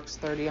New York's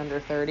 30 under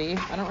 30.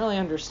 I don't really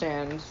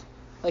understand.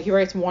 Like, he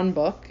writes one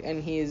book,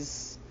 and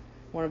he's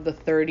one of the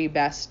 30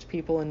 best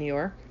people in New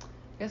York.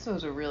 I guess it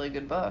was a really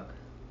good book.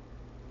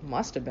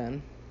 Must have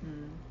been.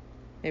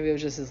 Maybe it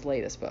was just his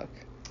latest book.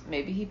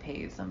 Maybe he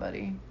paid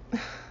somebody.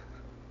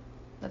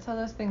 That's how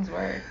those things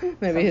work.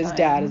 Maybe his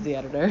dad is the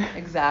editor.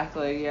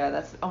 Exactly,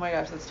 yeah. Oh my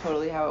gosh, that's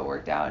totally how it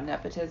worked out.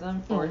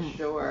 Nepotism, for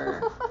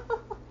sure.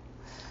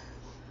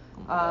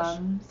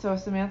 So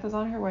Samantha's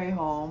on her way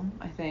home,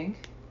 I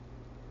think.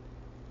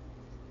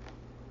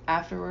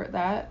 After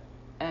that,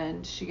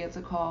 and she gets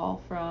a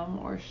call from,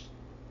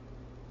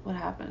 what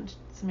happened?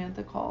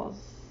 Samantha calls.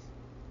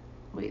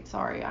 Wait,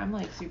 sorry, I'm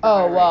like super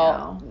high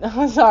right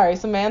now. Sorry,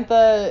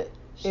 Samantha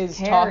is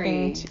Carrie.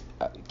 talking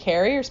to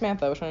Carrie or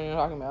Samantha? Which one are you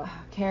talking about?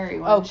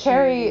 Carrie.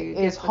 Carrie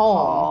is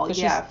home.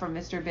 Yeah, from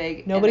Mr.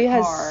 Big. Nobody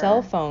has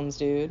cell phones,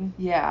 dude.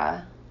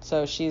 Yeah.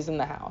 So she's in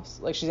the house,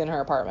 like she's in her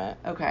apartment.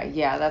 Okay,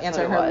 yeah, that's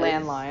answering what it was. Her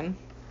landline.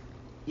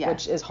 Yeah.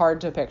 Which is hard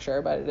to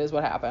picture, but it is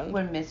what happened.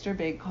 When Mr.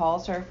 Big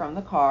calls her from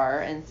the car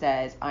and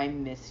says, "I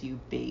miss you,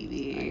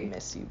 baby." I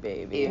miss you,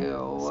 baby.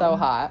 Ew. So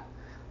hot.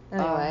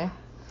 Anyway.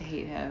 I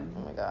hate him.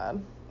 Oh my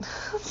god.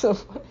 So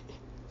funny.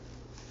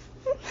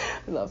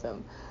 I love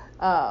him.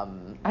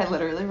 I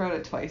literally wrote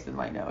it twice in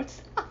my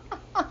notes.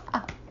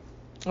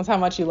 That's how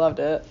much you loved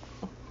it.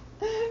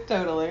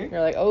 Totally.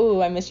 You're like,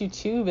 oh, I miss you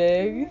too,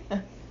 Big.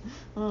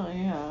 Oh,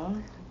 yeah.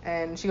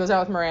 And she goes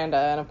out with Miranda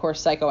and, of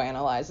course,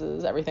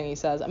 psychoanalyzes everything he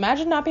says.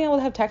 Imagine not being able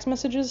to have text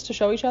messages to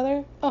show each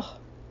other. Ugh.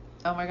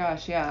 Oh my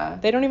gosh, yeah.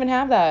 They don't even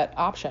have that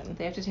option.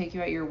 They have to take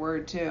you at your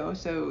word too,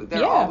 so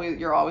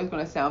you're always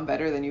going to sound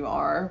better than you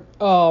are.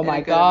 Oh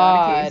my god.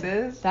 In a good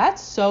amount of cases.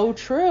 That's so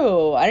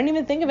true. I didn't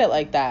even think of it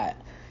like that.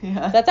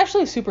 Yeah. That's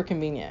actually super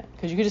convenient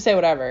because you could just say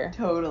whatever.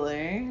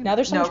 Totally. Now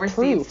there's so much receipts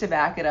proof to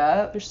back it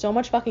up. There's so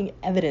much fucking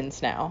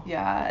evidence now.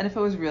 Yeah, and if it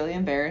was really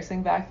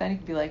embarrassing back then, you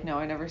could be like, "No,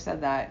 I never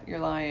said that. You're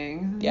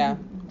lying." Yeah.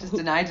 Just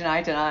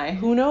deny.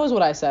 Who knows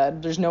what I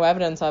said? There's no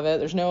evidence of it.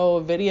 There's no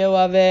video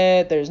of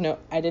it.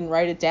 I didn't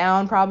write it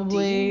down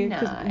probably.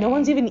 Deny. No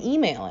one's even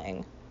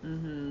emailing.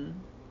 Mhm.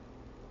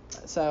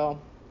 So.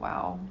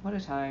 Wow, what a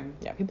time.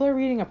 Yeah, people are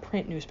reading a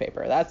print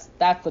newspaper. That's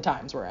the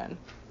times we're in.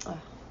 Ugh.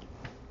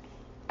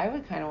 I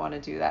would kind of want to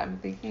do that. I'm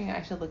thinking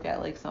I should look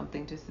at like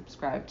something to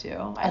subscribe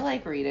to. I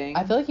like reading.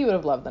 I feel like you would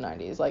have loved the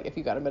 90s. Like if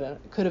you could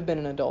have been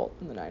an adult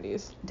in the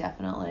 90s.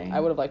 Definitely. I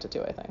would have liked it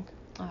too, I think.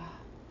 Ugh.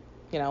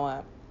 You know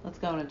what? Let's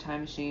go in a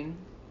time machine.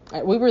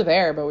 We were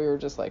there, but we were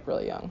just like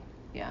really young.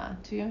 Yeah,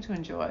 too young to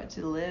enjoy,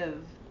 to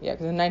live. Yeah,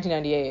 because in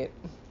 1998,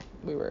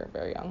 we were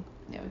very young.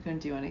 Yeah, we couldn't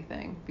do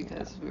anything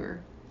because we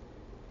were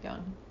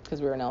young. Because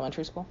we were in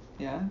elementary school.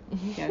 Yeah,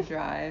 you can't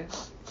drive.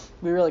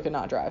 We really could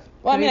not drive.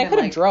 Well, I mean, I could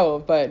have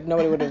drove, but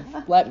nobody would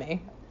have let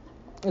me.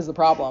 Is the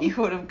problem. You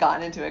would have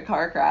gotten into a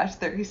car crash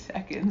 30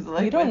 seconds,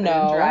 like, you don't within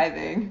know.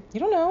 driving. You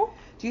don't know.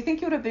 Do you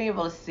think you would have been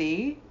able to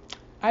see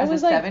I as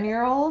was a like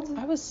 7-year-old?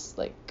 I was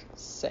like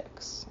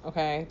 6.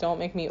 Okay, don't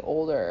make me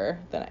older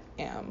than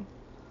I am.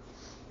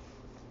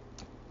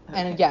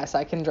 And yes,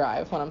 I can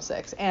drive when I'm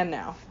 6. And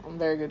now. I'm a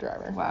very good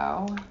driver.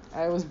 Wow.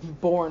 I was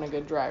born a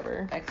good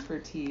driver.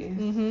 Expertise.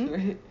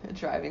 Mm-hmm. A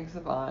driving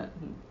savant.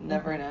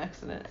 Never an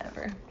accident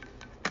ever.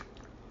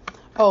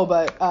 Oh,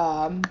 but,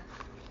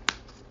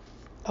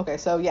 okay,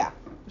 so yeah.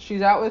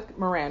 She's out with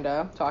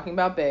Miranda talking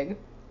about Big.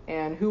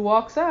 And who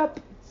walks up?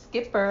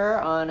 Skipper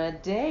on a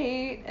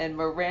date, and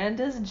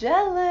Miranda's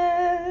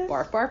jealous.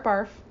 Barf, barf,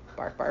 barf.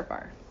 Barf, barf,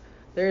 barf.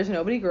 There's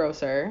nobody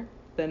grosser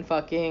than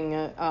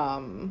fucking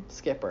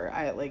Skipper.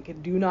 I,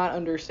 like, do not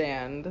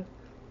understand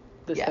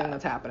this thing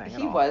that's happening at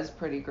all. He was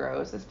pretty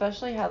gross,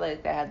 especially how,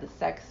 like, they had the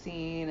sex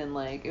scene, and,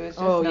 like, it was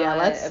just Oh, yeah,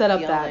 let's set up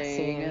that appealing.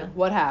 scene.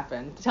 What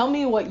happened? Tell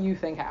me what you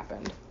think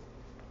happened.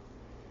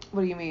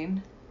 What do you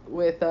mean?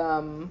 With,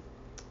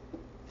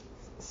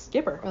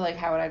 Skipper. Or, like,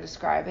 how would I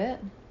describe it?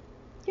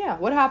 Yeah,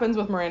 what happens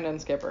with Miranda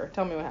and Skipper?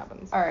 Tell me what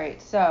happens.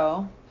 Alright,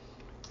 so,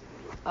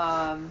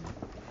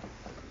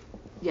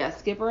 yeah,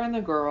 Skipper and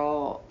the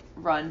girl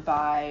run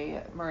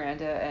by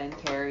Miranda and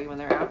Carrie when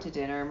they're out to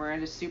dinner.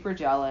 Miranda's super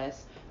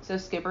jealous, so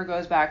Skipper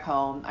goes back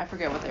home. I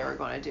forget what they were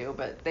going to do,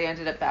 but they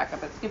ended up back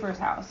up at Skipper's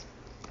house,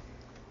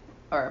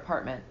 or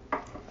apartment.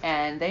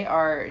 And they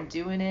are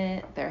doing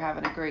it. They're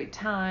having a great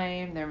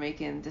time. They're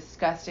making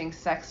disgusting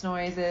sex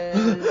noises.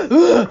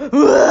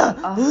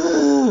 I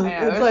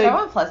know, it's like,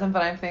 so unpleasant,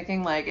 but I'm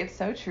thinking, like, it's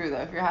so true,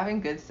 though. If you're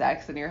having good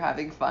sex and you're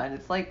having fun,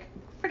 it's, like,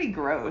 pretty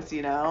gross,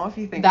 you know, if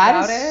you think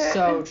about it. That is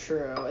so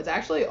true. It's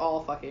actually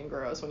all fucking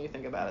gross when you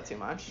think about it too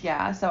much.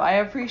 Yeah, so I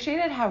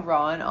appreciated how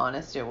raw and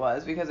honest it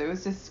was, because it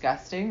was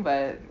disgusting,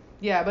 but...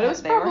 Yeah, but it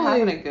was they probably... were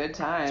having a good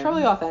time. It's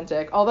probably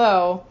authentic,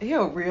 although...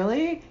 Ew,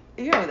 really?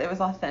 Ew, it was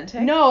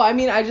authentic? No, I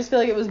mean, I just feel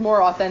like it was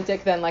more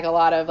authentic than, like, a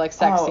lot of, like,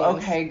 sex scenes. Oh,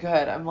 okay,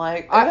 good. I'm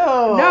like,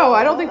 no,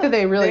 I don't think that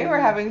they really... They were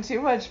having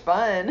too much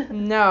fun.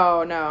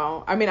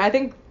 No. I mean, I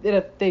think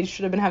that they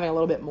should have been having a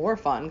little bit more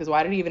fun, because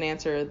why did he even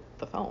answer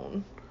the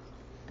phone?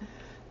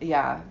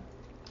 Yeah,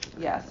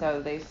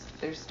 so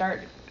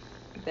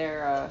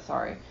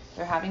they're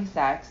having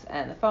sex,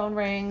 and the phone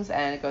rings,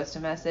 and it goes to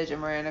message,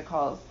 and Miranda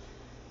calls,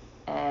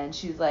 and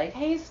she's like,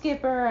 hey,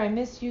 Skipper, I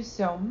miss you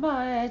so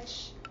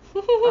much.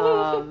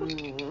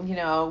 You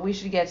know, we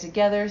should get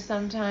together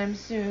sometime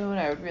soon.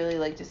 I would really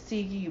like to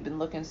see you. You've been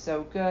looking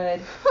so good.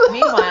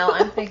 Meanwhile,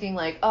 I'm thinking,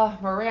 like, oh,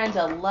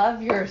 Miranda,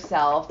 love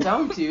yourself.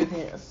 Don't do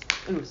this.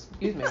 Ooh,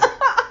 excuse me.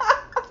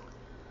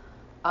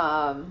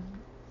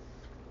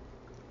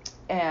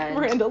 And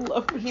Miranda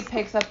loves he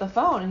picks up the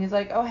phone, and he's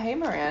like, oh, hey,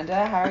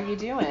 Miranda, how are you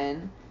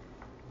doing?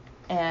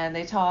 And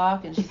they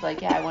talk, and she's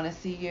like, yeah, I want to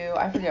see you.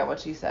 I forget what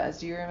she says.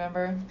 Do you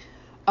remember?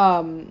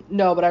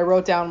 No, but I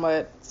wrote down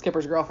what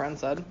Skipper's girlfriend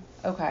said.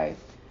 Okay.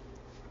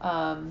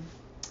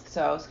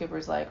 So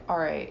Skipper's like, all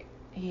right.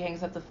 He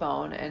hangs up the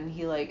phone, and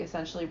he, like,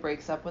 essentially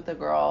breaks up with the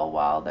girl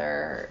while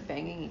they're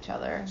banging each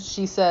other.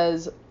 She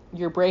says,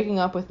 you're breaking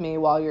up with me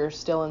while you're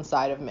still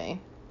inside of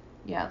me.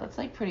 Yeah, that's,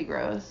 like, pretty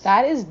gross.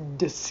 That is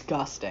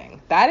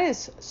disgusting. I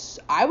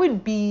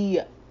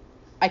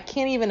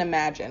can't even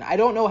imagine. I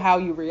don't know how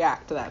you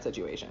react to that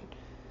situation.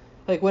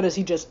 Like, what, does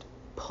he just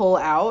pull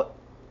out?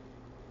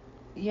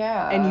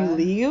 Yeah. And you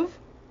leave?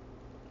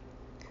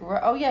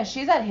 Oh, yeah,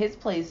 she's at his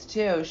place,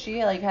 too.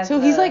 She, like, has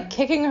he's, like,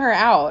 kicking her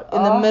out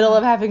in the middle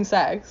of having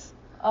sex.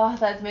 Oh,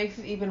 that makes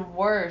it even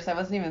worse. I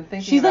wasn't even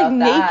thinking she's about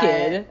that. She's,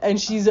 like, naked, and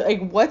she's,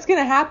 like, what's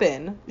gonna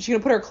happen? Is she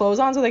gonna put her clothes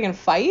on so they can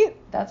fight?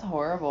 That's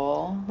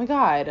horrible. Oh, my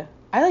God.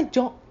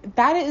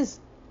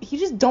 He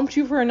just dumped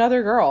you for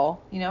another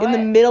girl. You know in what?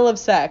 the middle of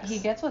sex. He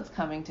gets what's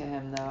coming to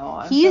him,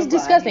 though. He is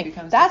disgusting.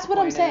 That's what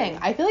I'm saying.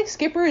 I feel like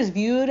Skipper is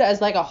viewed as,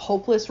 like, a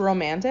hopeless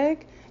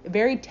romantic.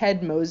 Very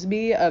Ted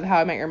Mosby of How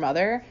I Met Your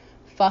Mother.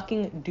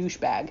 Fucking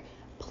douchebag.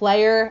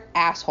 Player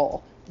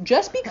asshole.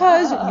 Just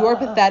because you're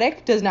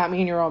pathetic does not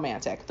mean you're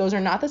romantic. Those are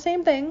not the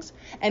same things.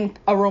 And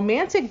a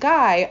romantic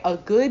guy, a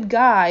good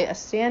guy, a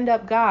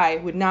stand-up guy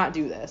would not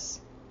do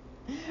this.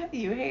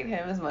 You hate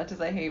him as much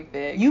as I hate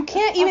Big. You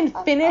can't even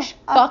finish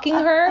fucking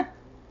her.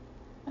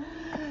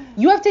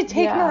 You have to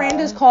take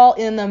Miranda's call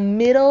in the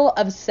middle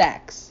of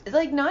sex. It's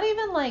like, not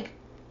even, like,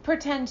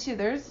 pretend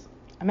to.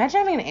 Imagine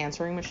having an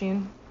answering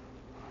machine.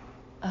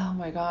 Oh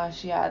my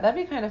gosh, yeah,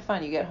 that'd be kind of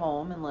fun. You get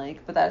home and,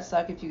 like, but that'd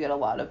suck if you get a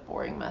lot of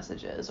boring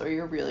messages, or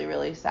you're really,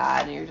 really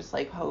sad and you're just,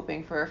 like,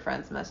 hoping for a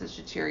friend's message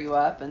to cheer you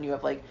up, and you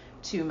have, like,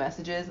 2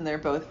 messages and they're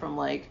both from,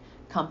 like,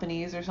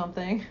 companies or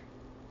something.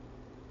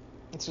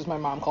 It's just my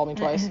mom called me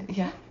twice.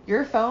 Yeah.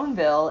 Your phone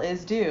bill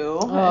is due.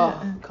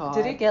 Oh, God.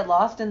 Did it get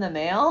lost in the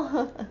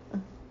mail?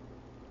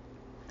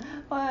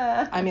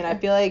 I mean, I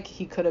feel like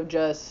he could have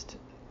just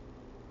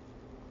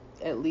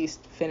at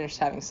least finished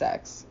having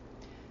sex.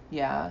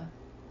 Yeah.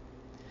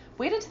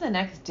 Wait until the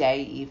next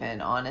day,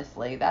 even,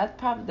 honestly. That's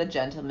probably the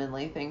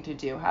gentlemanly thing to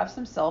do. Have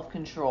some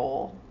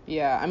self-control.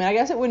 Yeah, I mean, I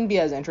guess it wouldn't be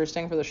as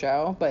interesting for the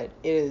show, but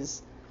it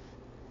is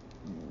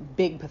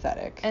big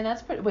pathetic. And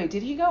that's pretty... Wait,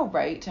 did he go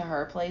right to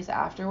her place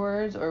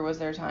afterwards, or was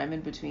there time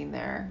in between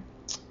there?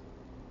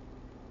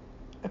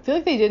 I feel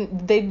like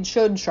they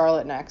showed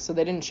Charlotte next, so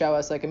they didn't show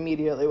us, like,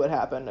 immediately what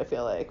happened, I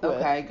feel like.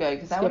 Okay, good,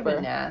 because that would have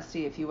been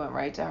nasty if he went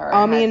right to her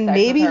I and mean, had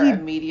sex maybe with her he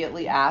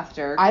immediately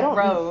after. I don't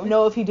Gross.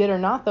 know if he did or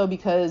not, though,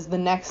 because the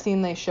next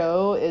scene they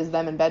show is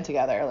them in bed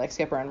together, like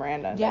Skipper and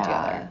Miranda in bed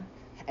together.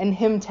 And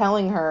him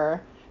telling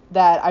her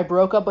that I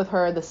broke up with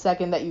her the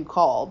second that you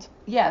called.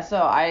 Yeah,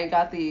 so I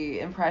got the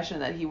impression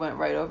that he went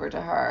right over to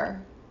her.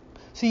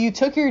 So you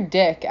took your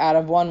dick out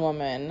of one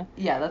woman.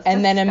 Yeah, that's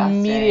and disgusting. Then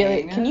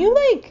immediately... Can you,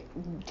 like,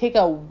 take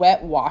a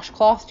wet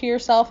washcloth to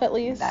yourself, at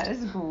least? That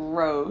is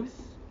gross.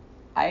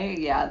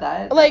 Like,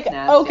 that's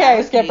nasty. Okay, I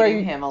was Skipper.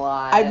 hating him a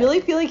lot. I really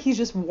feel like he's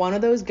just one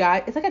of those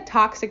guys. It's like a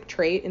toxic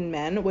trait in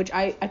men, which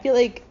I feel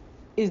like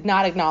is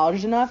not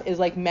acknowledged enough, is,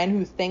 like, men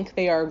who think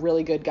they are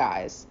really good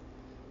guys,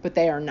 but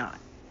they are not.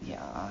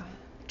 Yeah.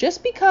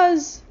 Just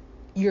because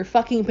you're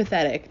fucking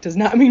pathetic does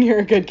not mean you're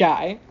a good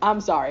guy. I'm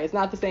sorry. It's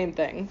not the same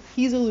thing.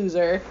 He's a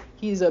loser.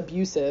 He's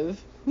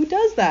abusive. Who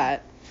does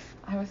that?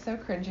 I was so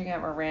cringing at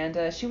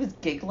Miranda. She was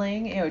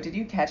giggling. Ew, did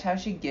you catch how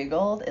she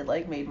giggled? It,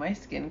 like, made my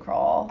skin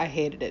crawl. I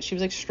hated it. She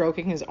was, like,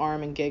 stroking his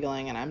arm and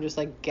giggling, and I'm just,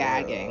 like,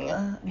 gagging.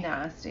 Ugh,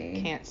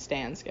 nasty. Can't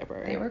stand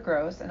Skipper. They were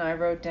gross, and I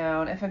wrote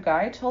down, if a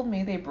guy told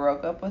me they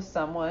broke up with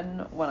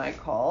someone when I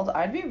called,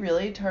 I'd be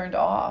really turned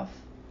off.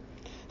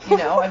 You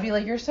know, I'd be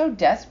like, you're so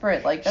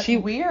desperate. Like, that's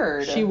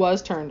weird. She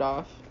was turned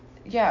off.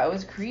 Yeah, it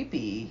was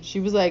creepy. She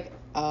was like,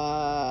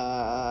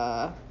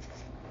 Sorry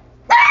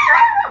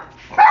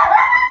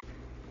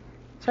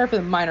for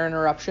the minor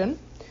interruption.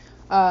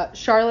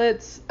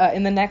 Charlotte's,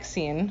 in the next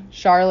scene,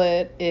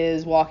 Charlotte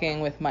is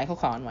walking with Michael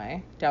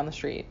Conway down the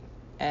street,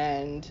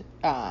 and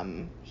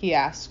he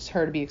asks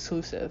her to be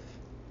exclusive.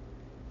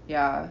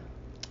 Yeah.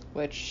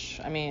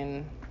 Which, I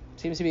mean,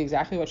 seems to be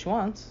exactly what she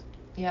wants.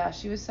 Yeah,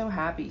 she was so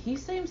happy. He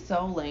seemed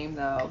so lame,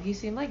 though. He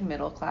seemed like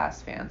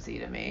middle-class fancy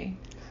to me.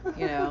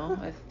 You know,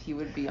 if he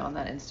would be on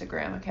that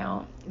Instagram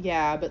account.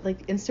 Yeah, but,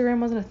 like,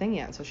 Instagram wasn't a thing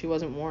yet, so she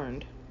wasn't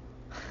warned.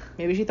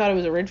 Maybe she thought it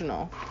was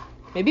original.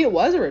 Maybe it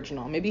was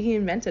original. Maybe he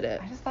invented it.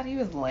 I just thought he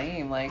was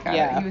lame. Like,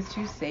 yeah. He was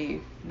too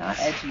safe. Not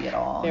edgy at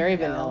all. Very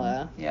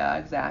vanilla. Yeah,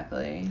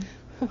 exactly.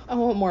 I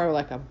want more of,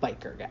 like, a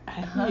biker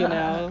guy, you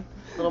know?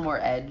 A little more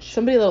edge.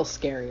 Somebody a little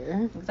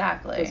scarier.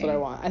 Exactly. That's what I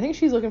want. I think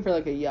she's looking for,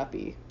 like, a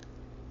yuppie.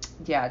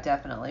 Yeah,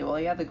 definitely. Well,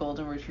 he had the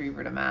golden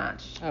retriever to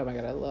match. Oh my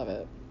god, I love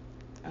it.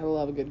 I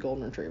love a good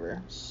golden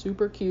retriever.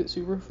 Super cute,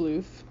 super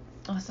floof.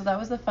 Oh, so that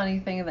was the funny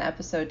thing in the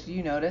episode. Did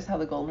you notice how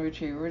the golden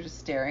retriever was just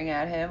staring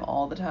at him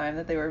all the time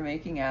that they were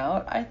making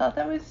out? I thought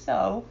that was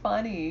so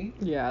funny.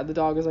 Yeah, the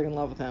dog was, like, in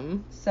love with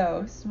him.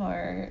 So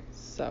smart.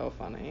 So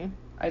funny.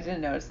 I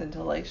didn't notice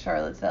until, like,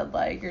 Charlotte said,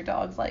 like, your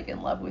dog's, like,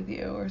 in love with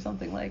you or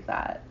something like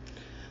that.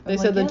 They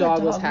said the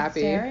dog was happy.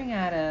 Staring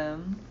at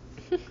him.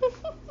 I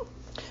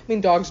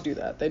mean, dogs do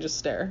that. They just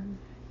stare.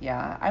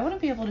 Yeah, I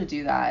wouldn't be able to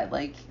do that.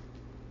 Like,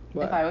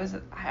 what?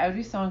 I would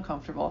be so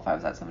uncomfortable if I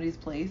was at somebody's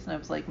place and I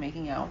was, like,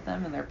 making out with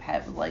them and their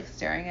pet was, like,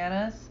 staring at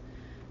us.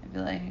 I'd be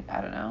like,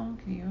 I don't know,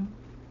 can you?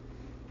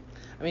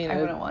 I mean, I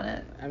wouldn't want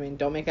it. I mean,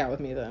 don't make out with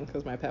me then,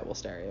 because my pet will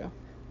stare at you.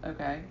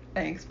 Okay,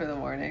 thanks for the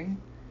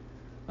warning.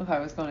 If I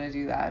was going to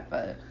do that,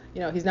 but...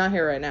 You know, he's not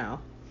here right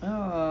now.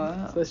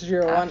 Oh, so this is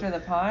your after the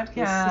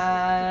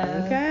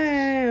podcast.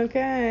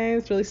 Okay.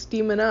 It's really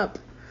steaming up.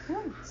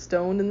 Whew.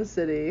 Stoned in the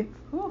city.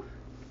 Whew.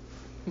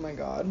 Oh my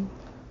god.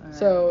 Right.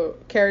 So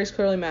Carrie's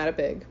clearly mad at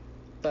Big,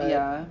 but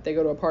yeah. They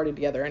go to a party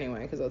together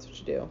anyway, because that's what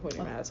you do when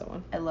you're mad at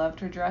someone. I loved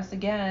her dress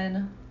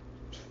again.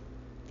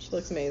 She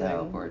looks amazing.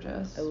 So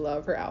gorgeous. I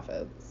love her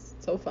outfits.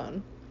 So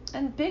fun.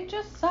 And Big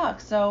just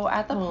sucks. So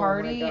at the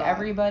party,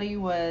 everybody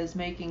was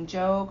making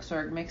jokes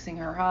or mixing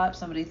her up.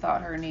 Somebody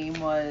thought her name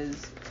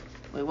was,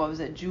 wait, what was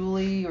it,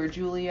 Julie or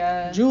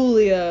Julia?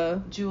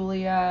 Julia.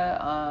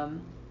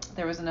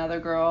 There was another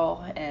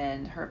girl,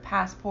 and her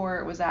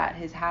passport was at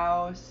his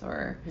house,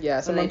 or yeah,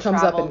 someone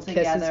comes up and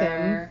kisses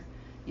him.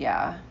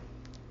 Yeah.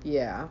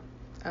 Yeah.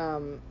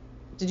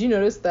 Did you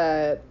notice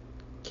that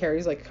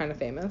Carrie's, like, kind of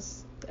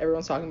famous?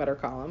 Everyone's talking about her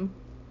column.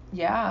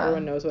 Yeah.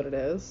 Everyone knows what it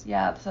is.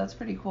 Yeah, so that's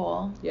pretty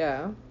cool.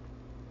 Yeah.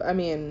 I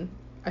mean,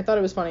 I thought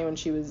it was funny when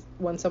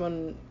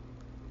someone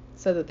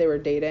said that they were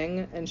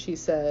dating, and she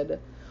said,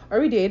 "Are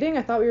we dating?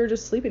 I thought we were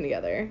just sleeping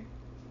together."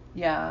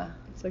 Yeah.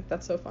 It's like,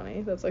 that's so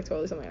funny. That's, like,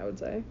 totally something I would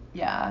say.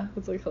 Yeah.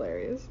 It's, like,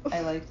 hilarious.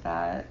 I liked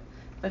that.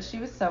 But she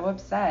was so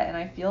upset, and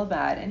I feel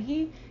bad. And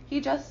he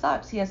just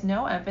sucks. He has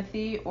no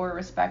empathy or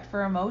respect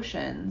for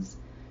emotions.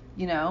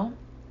 You know?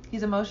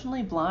 He's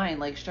emotionally blind.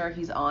 Like, sure,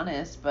 he's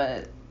honest,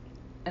 but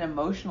an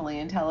emotionally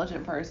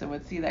intelligent person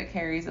would see that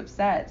Carrie's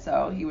upset,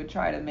 so he would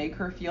try to make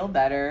her feel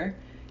better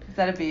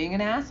instead of being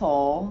an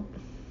asshole.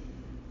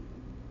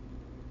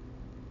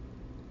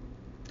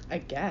 I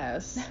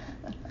guess.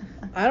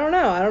 I don't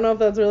know. I don't know if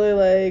that's really,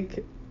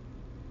 like...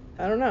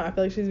 I don't know. I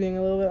feel like she's being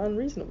a little bit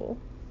unreasonable.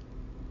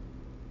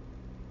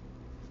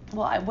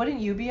 Well,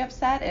 wouldn't you be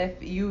upset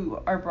if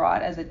you are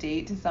brought as a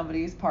date to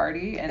somebody's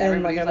party and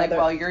everybody's like,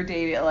 well, you're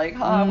dating, like,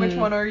 which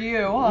one are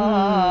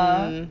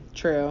you?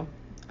 True.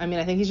 I mean,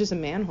 I think he's just a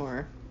man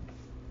whore.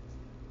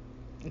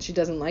 And she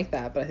doesn't like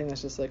that, but I think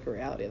that's just like a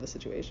reality of the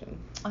situation.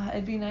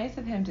 It'd be nice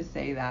of him to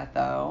say that,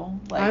 though.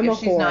 Like, I'm if a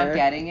she's not whore.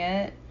 getting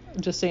it.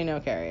 Just so you know,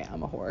 Carrie,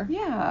 I'm a whore.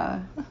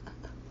 Yeah.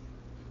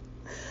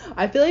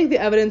 I feel like the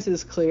evidence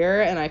is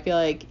clear, and I feel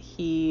like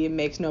he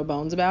makes no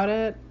bones about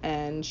it,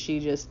 and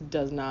she just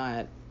does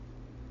not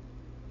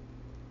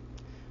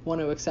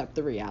want to accept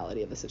the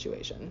reality of the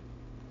situation.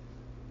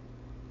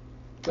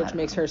 Which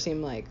makes her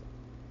seem like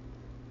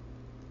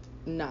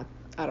not,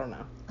 I don't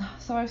know.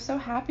 So I was so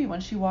happy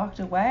when she walked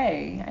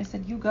away. I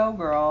said, you go,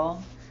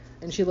 girl.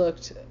 And she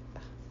looked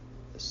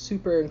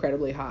super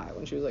incredibly hot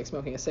when she was like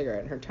smoking a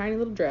cigarette in her tiny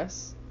little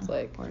dress. It's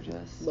like,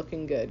 gorgeous.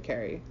 Looking good,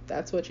 Carrie.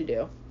 That's what you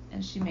do.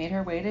 And she made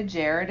her way to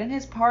Jared and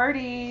his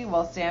party.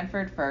 Well,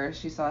 Stanford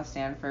first. She saw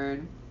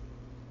Stanford.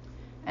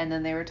 And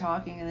then they were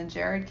talking, and then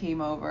Jared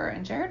came over.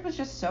 And Jared was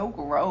just so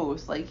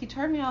gross. Like, he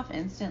turned me off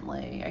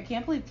instantly. I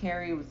can't believe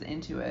Carrie was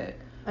into it.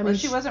 I mean,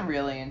 she wasn't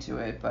really into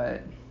it,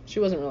 but... She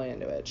wasn't really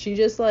into it. She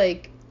just,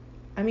 like...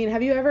 I mean,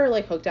 have you ever,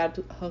 like, hooked up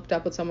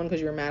with someone because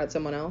you were mad at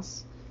someone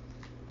else?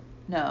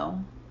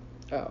 No.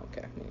 Oh,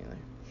 okay. Me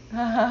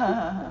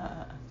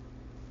neither.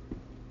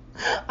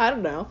 I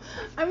don't know.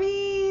 I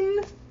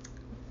mean...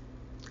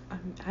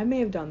 I may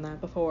have done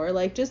that before.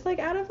 Like, just, like,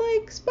 out of,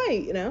 like,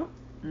 spite, you know?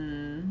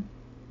 Mm.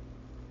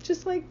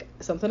 Just, like,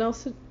 something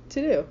else to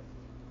do.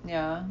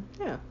 Yeah.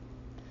 Yeah.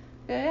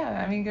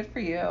 Yeah, I mean, good for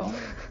you.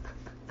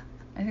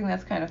 I think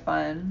that's kind of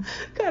fun.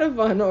 Kind of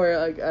fun, or,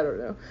 like, I don't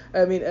know.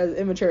 I mean, as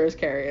immature as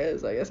Carrie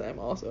is, I guess I'm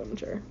also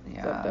immature.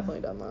 Yeah. So I've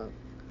definitely done that.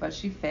 But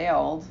she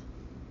failed.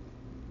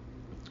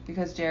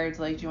 Because Jared's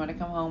like, do you want to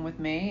come home with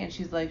me? And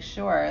she's like,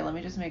 sure, let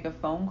me just make a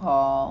phone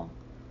call.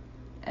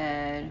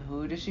 And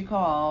who does she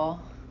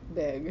call?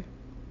 Big.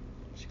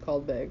 She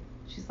called Big.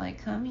 She's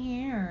like, come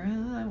here.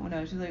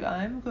 No, she's like,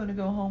 I'm going to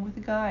go home with a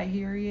guy.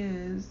 Here he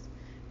is.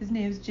 His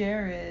name's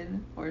Jared.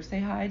 Or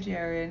say hi,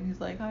 Jared. And he's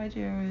like, hi,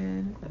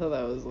 Jared. I thought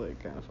that was,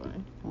 like, kind of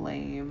funny.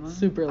 Lame.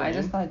 Super lame. I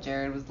just thought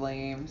Jared was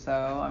lame, so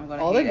I'm going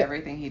to hate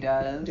everything he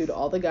does. Dude,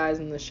 all the guys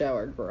in the show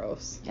are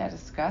gross. Yeah,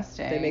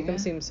 disgusting. They make them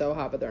seem so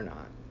hot, but they're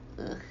not.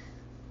 Ugh.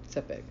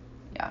 Except Big.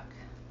 Yuck.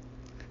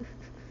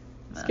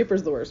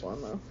 Skipper's the worst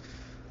one, though.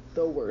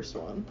 The worst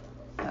one.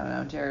 I don't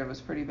know. Jared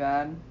was pretty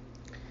bad.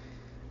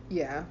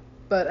 Yeah.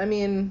 But, I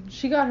mean,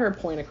 she got her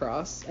point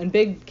across, and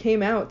Big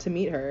came out to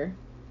meet her.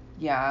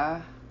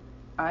 Yeah.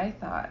 I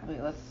thought...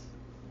 Wait, let's...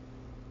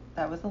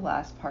 That was the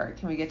last part.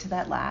 Can we get to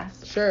that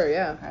last? Sure,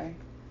 yeah. Okay.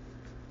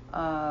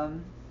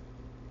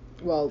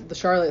 Well, the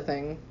Charlotte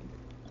thing.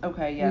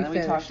 Okay, yeah. Then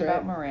we talked right?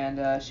 about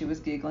Miranda. She was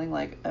giggling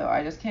like... Oh,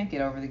 I just can't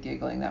get over the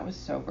giggling. That was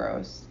so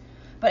gross.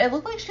 But it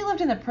looked like she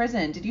lived in the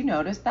prison. Did you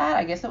notice that?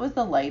 I guess it was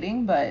the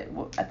lighting, but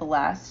at the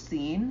last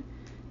scene,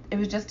 it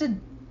was just a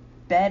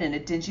bed in a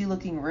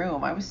dingy-looking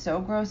room. I was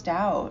so grossed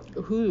out.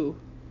 Who?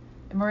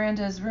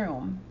 Miranda's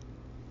room.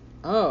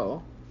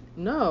 Oh.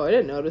 No, I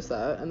didn't notice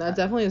that. And that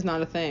definitely is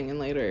not a thing in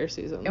later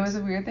seasons. It was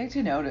a weird thing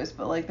to notice,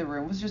 but, like, the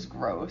room was just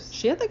gross.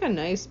 She had, like, a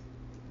nice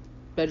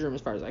bedroom as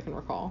far as I can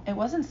recall. It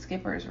wasn't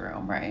Skipper's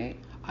room, right?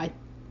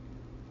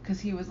 Because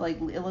he was, like,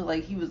 it looked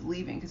like he was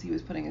leaving because he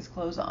was putting his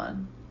clothes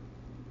on.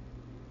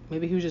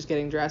 Maybe he was just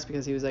getting dressed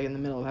because he was, like, in the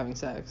middle of having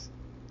sex.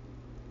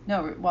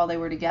 No, while they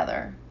were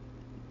together.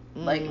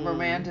 Like,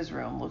 Miranda's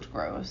room looked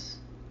gross.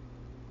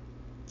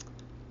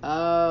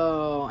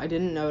 Oh, I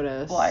didn't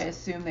notice. Well, I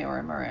assume they were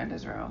in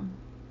Miranda's room.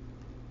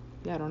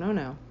 Yeah, I don't know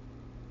now.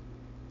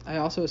 I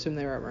also assume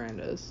they were at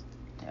Miranda's.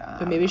 Yeah.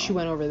 But maybe she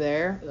went over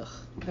there. Ugh.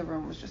 The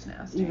room was just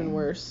nasty. Even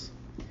worse.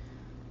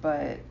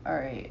 But,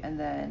 alright, and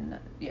then,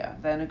 yeah,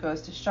 then it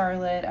goes to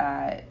Charlotte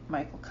at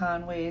Michael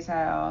Conway's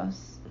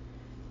house.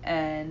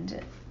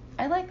 And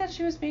I like that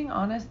she was being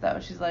honest, though.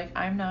 She's like,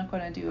 I'm not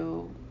going to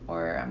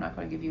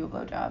give you a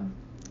blowjob.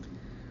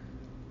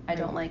 I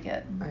don't like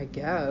it. I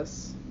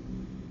guess.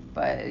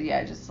 But,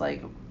 yeah, just,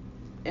 like,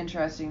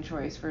 interesting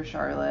choice for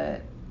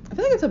Charlotte. I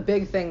feel like it's a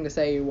big thing to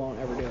say you won't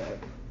ever do it.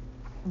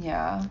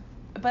 Yeah.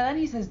 But then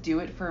he says, do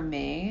it for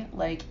me.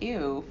 Like,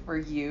 ew, for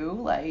you?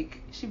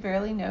 Like, she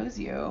barely knows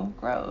you.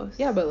 Gross.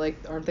 Yeah, but, like,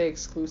 aren't they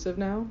exclusive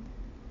now?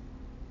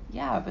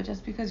 Yeah, but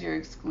just because you're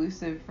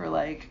exclusive for,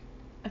 like,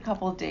 a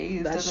couple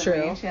days doesn't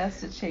true. mean she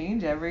has to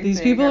change everything.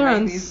 These people or are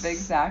make on these big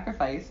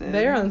sacrifices.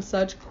 They're on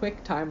such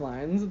quick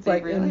timelines. It's They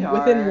like really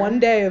within are. 1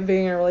 day of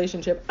being in a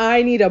relationship,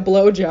 I need a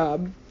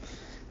blowjob.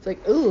 It's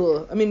like,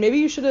 ooh. I mean, maybe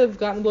you should have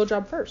gotten a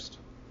blowjob first.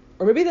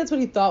 Or maybe that's what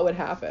he thought would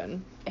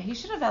happen. He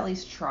should have at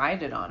least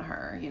tried it on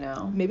her, you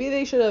know? Maybe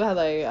they should have had,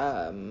 like,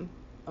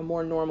 a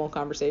more normal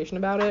conversation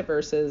about it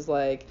versus,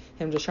 like,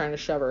 him just trying to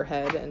shove her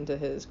head into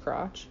his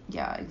crotch.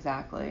 Yeah,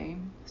 exactly.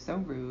 So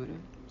rude.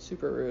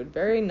 Super rude.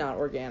 Very not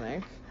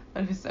organic.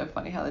 It was so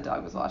funny how the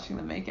dog was watching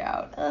them make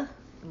out. Ugh.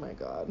 Oh my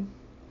god.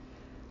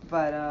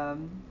 But,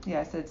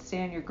 yeah, I said,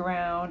 stand your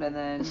ground, and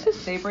then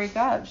they break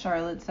up.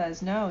 Charlotte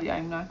says, no,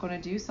 I'm not going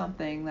to do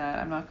something that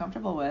I'm not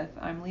comfortable with.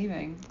 I'm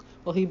leaving.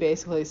 Well, he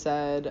basically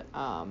said,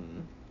 I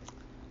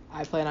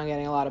plan on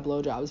getting a lot of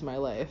blowjobs in my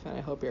life, and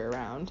I hope you're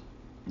around.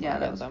 Yeah,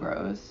 that was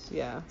gross.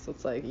 Yeah, so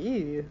it's like,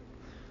 ew.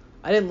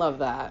 I didn't love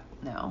that.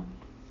 No.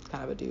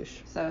 kind of a douche.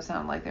 So it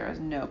sounded like there was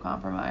no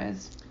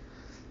compromise.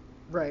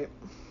 Right.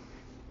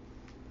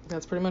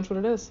 That's pretty much what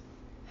it is.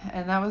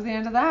 And that was the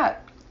end of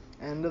that.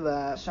 End of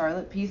that.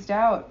 Charlotte pieced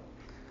out.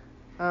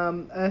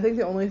 I think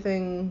the only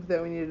thing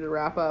that we needed to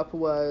wrap up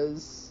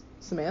was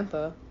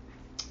Samantha.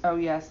 Oh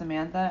yeah,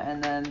 Samantha,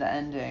 and then the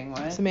ending.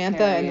 What? Samantha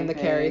Carrie and then the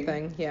Pig. Carrie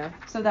thing, yeah.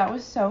 So that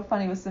was so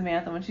funny with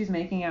Samantha when she's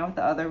making out with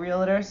the other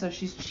realtor. So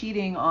she's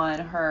cheating on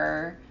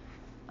her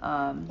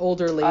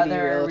Older lady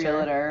other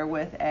realtor.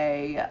 with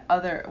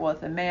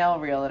a male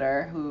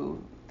realtor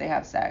who they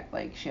have sex,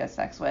 like she has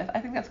sex with. I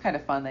think that's kind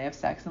of fun. They have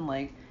sex in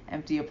like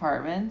empty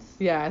apartments.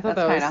 Yeah, I thought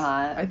that's that was kind of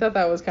hot. I thought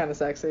that was kind of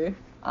sexy.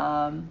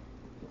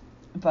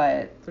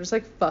 But they're just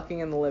like fucking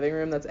in the living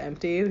room that's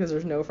empty because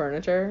there's no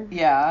furniture.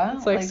 Yeah,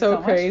 it's like so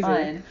crazy.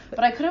 Much fun.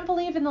 But I couldn't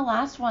believe in the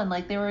last one,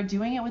 like they were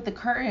doing it with the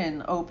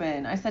curtain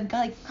open. I said,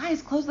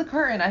 guys, close the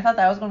curtain. I thought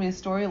that was gonna be a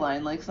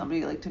storyline, like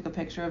somebody like took a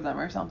picture of them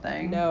or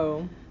something.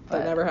 No,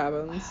 that never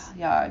happens.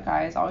 Yeah,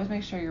 guys, always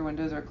make sure your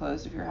windows are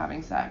closed if you're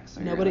having sex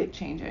or you're like,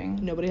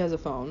 changing. Nobody has a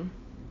phone.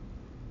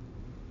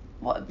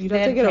 Well, you'd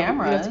have to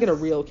get a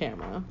real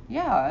camera.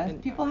 Yeah,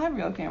 people had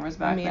real cameras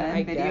back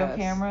then. Video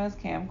cameras,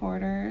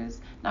 camcorders.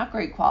 Not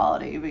great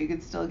quality, but you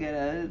could still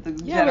get the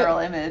general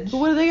image. But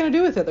what are they gonna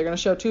do with it? They're gonna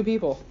show two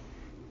people.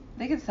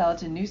 They could sell it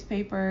to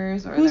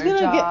newspapers or who's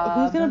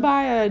gonna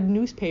buy a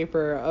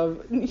newspaper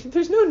of?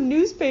 There's no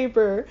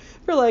newspaper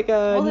for like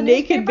a the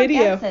naked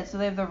video. Gets it, so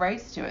they have the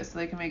rights to it, so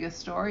they can make a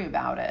story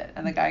about it,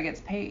 and the guy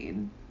gets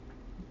paid.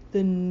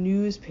 The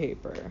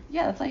newspaper.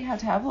 Yeah, that's like how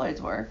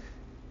tabloids work.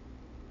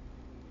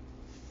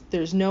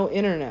 There's no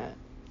internet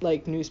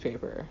like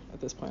newspaper at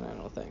this point, I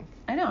don't think.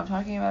 I know, I'm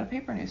talking about a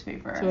paper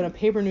newspaper. So in a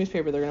paper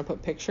newspaper, they're gonna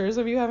put pictures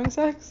of you having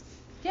sex?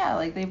 Yeah,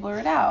 like they blur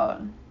it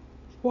out.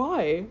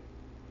 Why?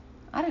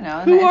 I don't know.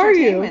 In who the are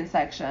you? Entertainment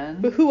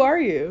section. But who are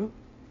you?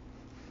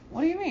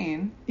 What do you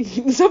mean?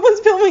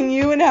 Someone's filming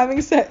you and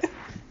having sex.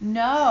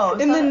 No.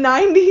 In the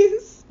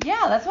 90s?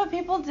 Yeah, that's what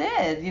people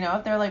did. You know,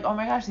 if they're like, oh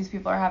my gosh, these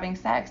people are having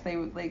sex, they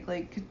would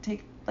like could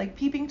take like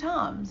peeping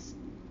toms.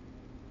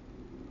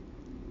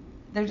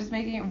 They're just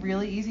making it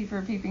really easy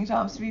for peeping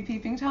toms to be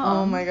peeping toms.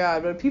 Oh my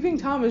god, but a peeping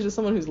tom is just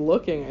someone who's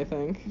looking, I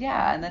think.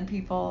 Yeah, and then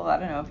people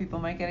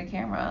might get a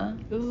camera,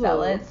 Ooh.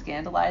 sell it,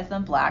 scandalize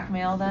them,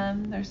 blackmail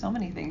them. There's so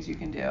many things you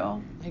can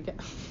do. I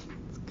guess.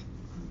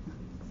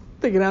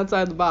 Thinking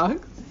outside the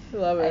box. I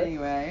love it.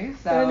 Anyway,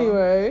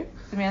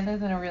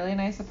 Samantha's in a really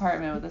nice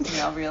apartment with this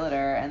male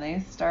realtor, and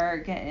they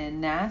start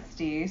getting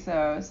nasty,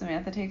 so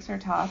Samantha takes her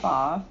top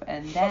off,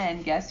 and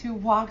then guess who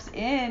walks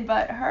in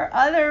but her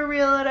other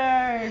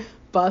realtor?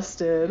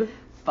 Busted.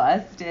 So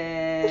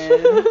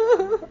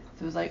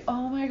it was like,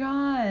 oh my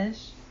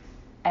gosh.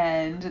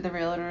 And the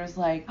realtor was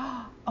like,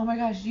 oh my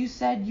gosh, you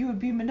said you would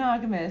be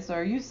monogamous,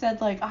 or you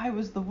said like I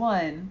was the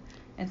one.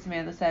 And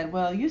Samantha said,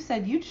 well, you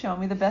said you'd show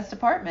me the best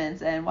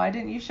apartments, and why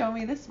didn't you show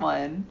me this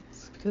one?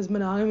 It's because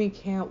monogamy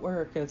can't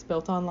work, and it's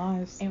built on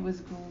lies. It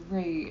was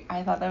great.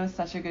 I thought that was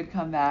such a good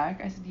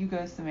comeback. I said, you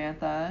go,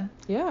 Samantha.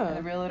 Yeah. And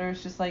the realtor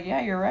was just like,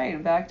 yeah, you're right,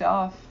 and backed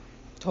off.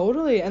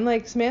 Totally. And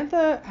like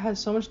Samantha has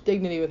so much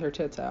dignity with her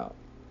tits out.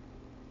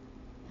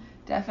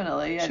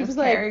 Definitely. Yeah, she just was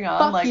like, carrying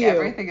on like you.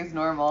 Everything is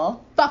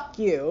normal. Fuck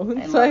you.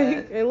 It's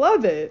I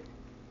love it.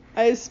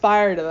 I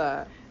aspire to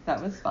that.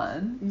 That was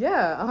fun.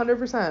 Yeah,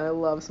 100%. I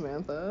love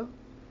Samantha.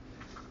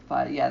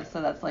 But yeah,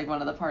 so that's like one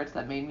of the parts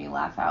that made me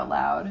laugh out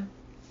loud.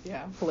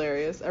 Yeah,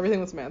 hilarious. Everything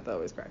with Samantha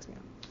always cracks me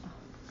up.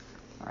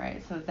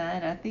 Alright, so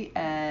then at the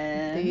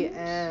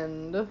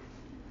end.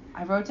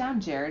 I wrote down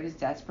Jared is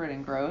desperate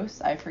and gross.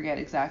 I forget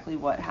exactly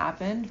what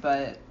happened,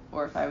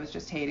 or if I was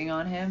just hating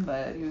on him,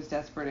 but he was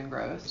desperate and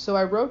gross. So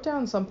I wrote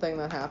down something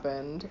that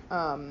happened.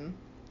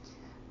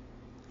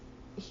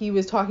 He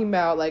was talking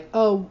about like,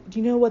 oh, do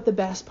you know what the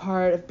best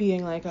part of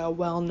being like a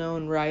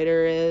well-known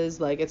writer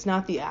is? Like, it's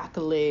not the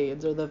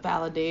accolades or the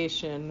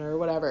validation or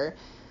whatever.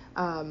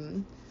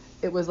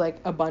 It was like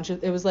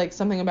it was like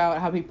something about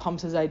how he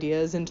pumps his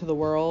ideas into the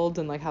world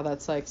and like how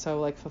that's like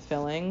so like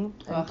fulfilling.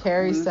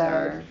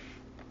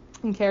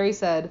 And Carrie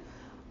said,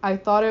 I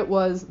thought it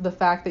was the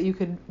fact that you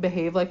could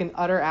behave like an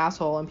utter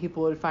asshole and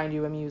people would find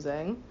you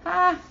amusing.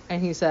 Ah.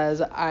 And he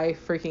says, I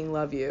freaking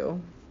love you.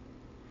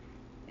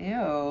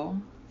 Ew.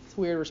 It's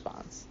a weird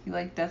response. He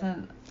likes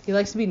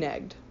to be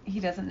negged. He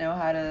doesn't know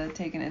how to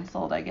take an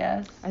insult, I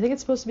guess. I think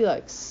it's supposed to be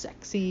like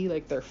sexy,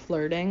 like they're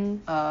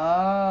flirting.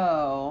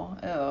 Oh.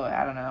 Ew,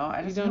 I don't know.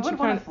 Who would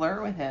want to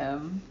flirt with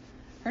him?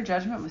 Her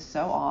judgment was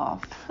so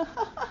off.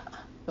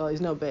 Well,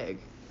 he's no big.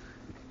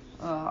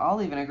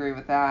 I'll even agree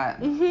with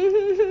that.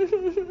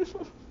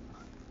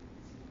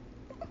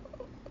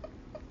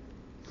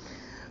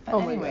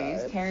 But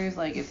anyways, Carrie's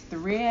like, it's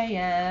 3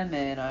 a.m.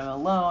 and I'm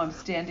alone. I'm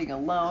standing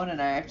alone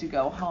and I have to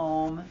go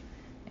home.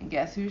 And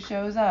guess who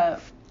shows up?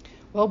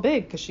 Well,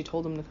 Big, because she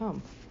told him to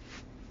come.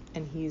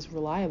 And he's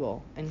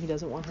reliable. And he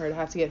doesn't want her to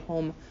have to get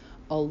home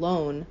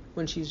alone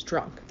when she's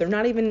drunk. They're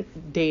not even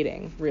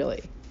dating,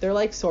 really. They're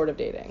like sort of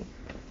dating.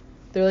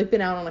 They're like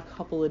been out on a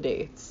couple of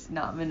dates.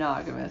 Not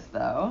monogamous,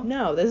 though.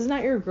 No, this is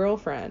not your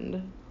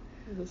girlfriend.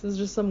 This is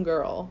just some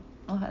girl.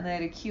 Oh, and they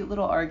had a cute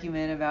little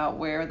argument about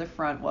where the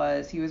front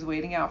was. He was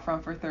waiting out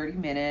front for 30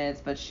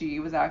 minutes, but she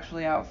was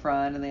actually out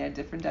front, and they had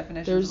different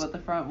definitions of what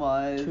the front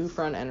was. 2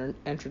 front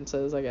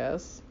entrances, I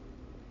guess.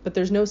 But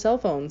there's no cell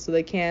phone, so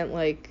they can't,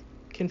 like,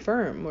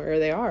 confirm where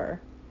they are.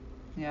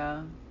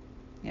 Yeah.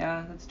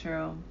 Yeah, that's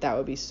true. That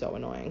would be so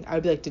annoying. I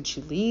would be like, did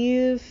she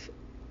leave?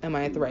 Am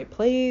I at the right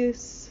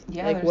place?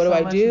 Yeah, like, there's what do so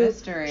I much do?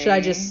 mystery. Should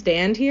I just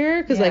stand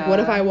here? Because, like,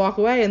 what if I walk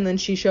away and then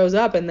she shows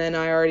up and then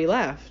I already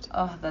left?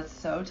 Oh, that's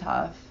so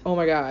tough. Oh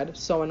my god,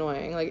 so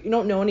annoying. Like, you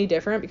don't know any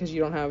different because you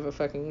don't have a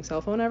fucking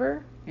cell phone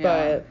ever. Yeah.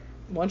 But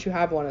once you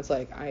have one, it's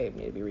like, I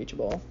need to be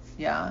reachable.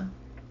 Yeah.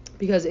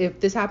 Because if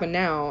this happened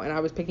now and I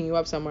was picking you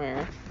up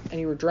somewhere and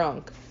you were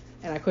drunk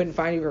and I couldn't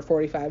find you for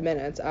 45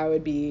 minutes, I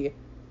would be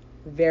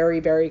very,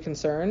 very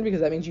concerned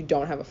because that means you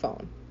don't have a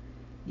phone.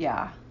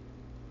 Yeah.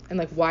 And,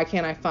 like, why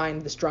can't I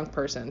find this drunk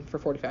person for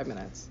 45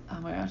 minutes?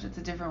 Oh my gosh, it's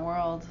a different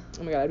world.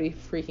 Oh my god, I'd be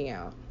freaking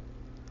out.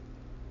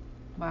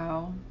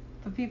 Wow.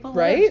 But people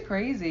Right? live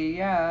crazy,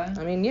 yeah.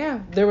 I mean,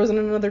 yeah, there wasn't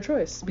another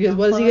choice. We Because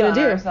what is he implode going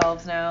to on do?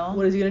 ourselves now.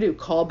 What is he going to do?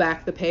 Call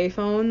back the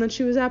payphone that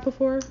she was at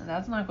before?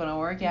 That's not going to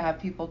work. Yeah,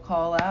 have people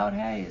call out,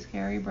 hey, is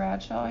Carrie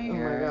Bradshaw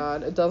here? Oh my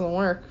god, it doesn't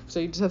work. So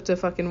you just have to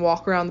fucking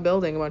walk around the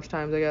building a bunch of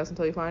times, I guess,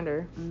 until you find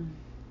her. Mm.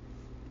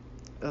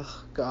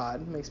 Ugh,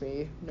 god, makes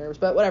me nervous.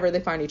 But whatever,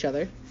 they find each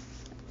other.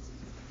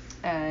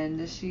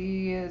 And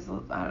she is,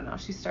 I don't know,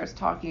 she starts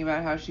talking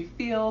about how she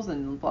feels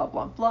and blah,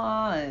 blah,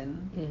 blah.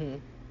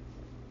 And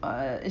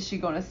Mm-hmm. Is she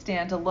going to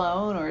stand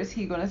alone or is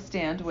he going to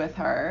stand with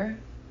her?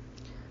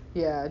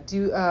 Yeah,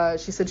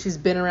 she said she's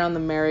been around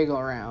the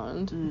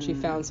merry-go-round. And she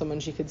found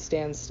someone she could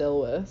stand still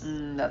with.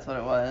 That's what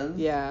it was.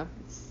 Yeah,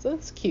 so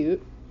that's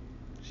cute.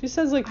 She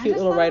says, like, I cute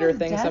just little thought it writer was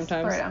things desperate.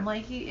 sometimes. I'm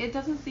like, it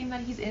doesn't seem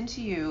that he's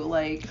into you.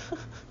 Like,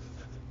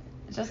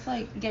 just,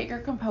 like, get your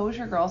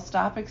composure, girl.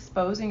 Stop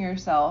exposing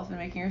yourself and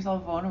making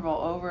yourself vulnerable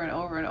over and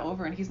over and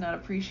over, and he's not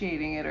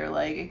appreciating it or,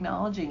 like,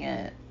 acknowledging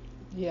it.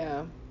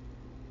 Yeah.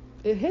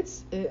 It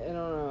hits, I don't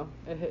know.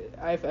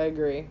 I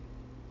agree.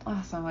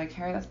 Oh, so I'm like,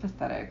 Carrie, that's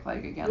pathetic.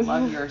 Like, again,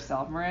 love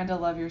yourself. Miranda,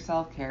 love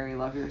yourself. Carrie,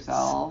 love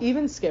yourself.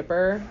 Even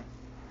Skipper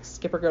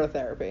go to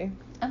therapy.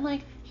 And,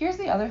 like, here's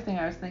the other thing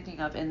I was thinking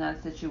of in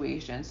that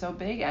situation. So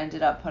Big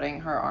ended up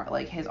putting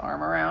his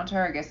arm around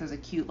her. I guess as a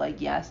cute,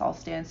 like, yes, I'll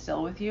stand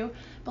still with you.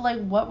 But, like,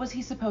 what was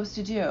he supposed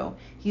to do?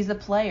 He's a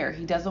player.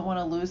 He doesn't want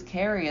to lose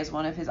Carrie as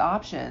one of his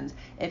options.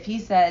 If he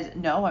says,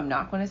 no, I'm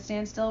not going to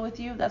stand still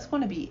with you, that's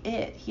going to be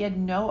it. He had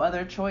no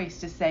other choice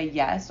to say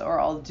yes or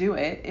I'll do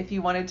it if he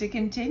wanted to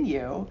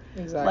continue.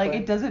 Exactly. Like,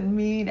 it doesn't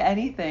mean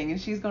anything.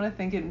 And she's going to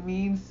think it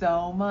means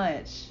so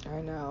much.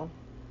 I know.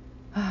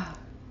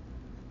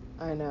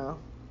 I know.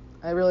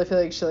 I really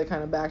feel like she, like,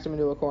 kind of backed him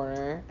into a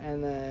corner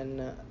and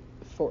then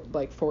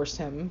forced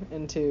him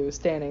into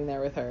standing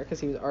there with her because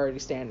he was already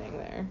standing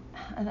there.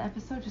 And the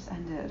episode just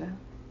ended.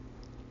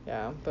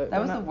 Yeah, but that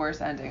was the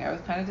worst ending. I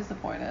was kind of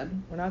disappointed.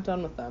 We're not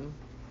done with them.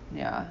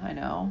 Yeah, I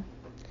know.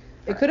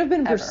 It could have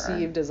been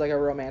perceived as, like, a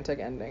romantic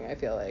ending, I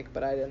feel like,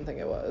 but I didn't think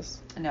it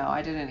was. No,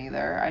 I didn't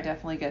either. I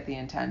definitely get the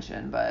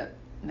intention, but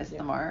missed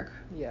the mark.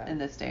 Yeah. In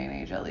this day and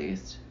age, at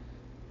least.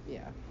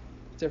 Yeah.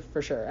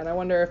 For sure. And I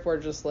wonder if we're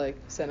just, like,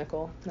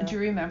 cynical now. Do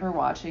you remember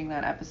watching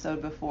that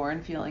episode before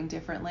and feeling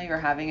differently or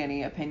having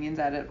any opinions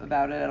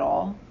about it at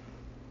all?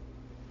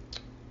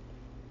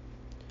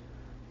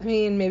 I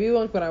mean, maybe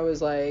like when I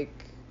was, like,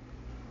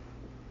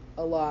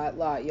 a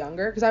lot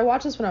younger. Because I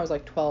watched this when I was,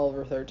 like, 12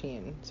 or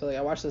 13. So, like,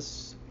 I watched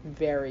this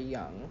very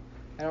young.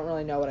 I don't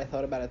really know what I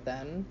thought about it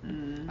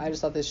then. I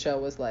just thought this show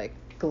was, like,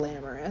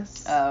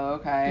 glamorous. Oh,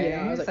 okay. You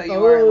know, I was like, so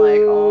you weren't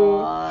like,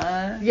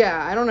 aww.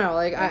 Yeah, I don't know.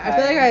 Like, okay. I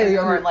feel like I... So you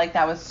weren't like,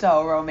 that was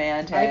so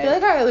romantic. I feel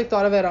like I, like,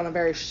 thought of it on a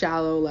very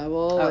shallow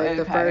level. Oh, like,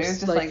 the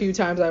first, like, few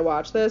times I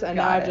watched this. And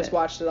now I've just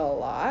watched it a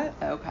lot.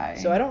 Okay.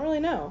 So I don't really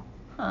know.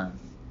 Huh.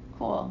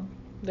 Cool.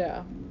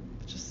 Yeah.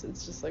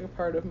 It's just, like, a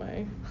part of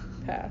my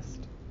past.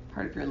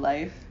 Part of your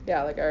life.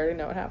 Yeah, like, I already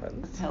know what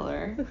happens. A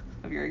pillar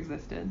of your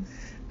existence.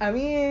 I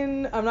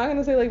mean, I'm not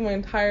gonna say, like, my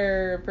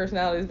entire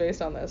personality is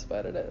based on this,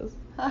 but it is.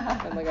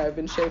 And, like, I've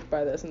been shaped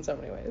by this in so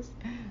many ways.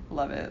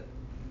 Love it.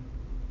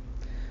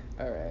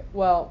 Alright.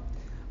 Well,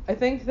 I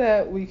think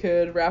that we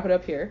could wrap it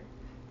up here.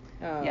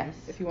 Yes.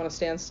 If you want to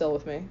stand still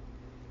with me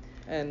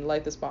and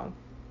light this bong.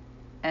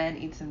 And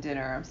eat some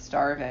dinner. I'm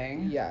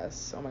starving.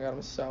 Yes. Oh my god,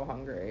 I'm so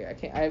hungry.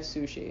 I have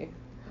sushi.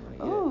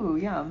 Ooh,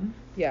 yum.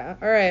 Yeah.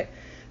 Alright.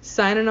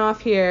 Signing off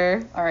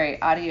here. Alright,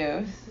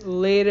 adios.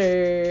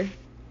 Later.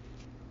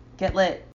 Get lit.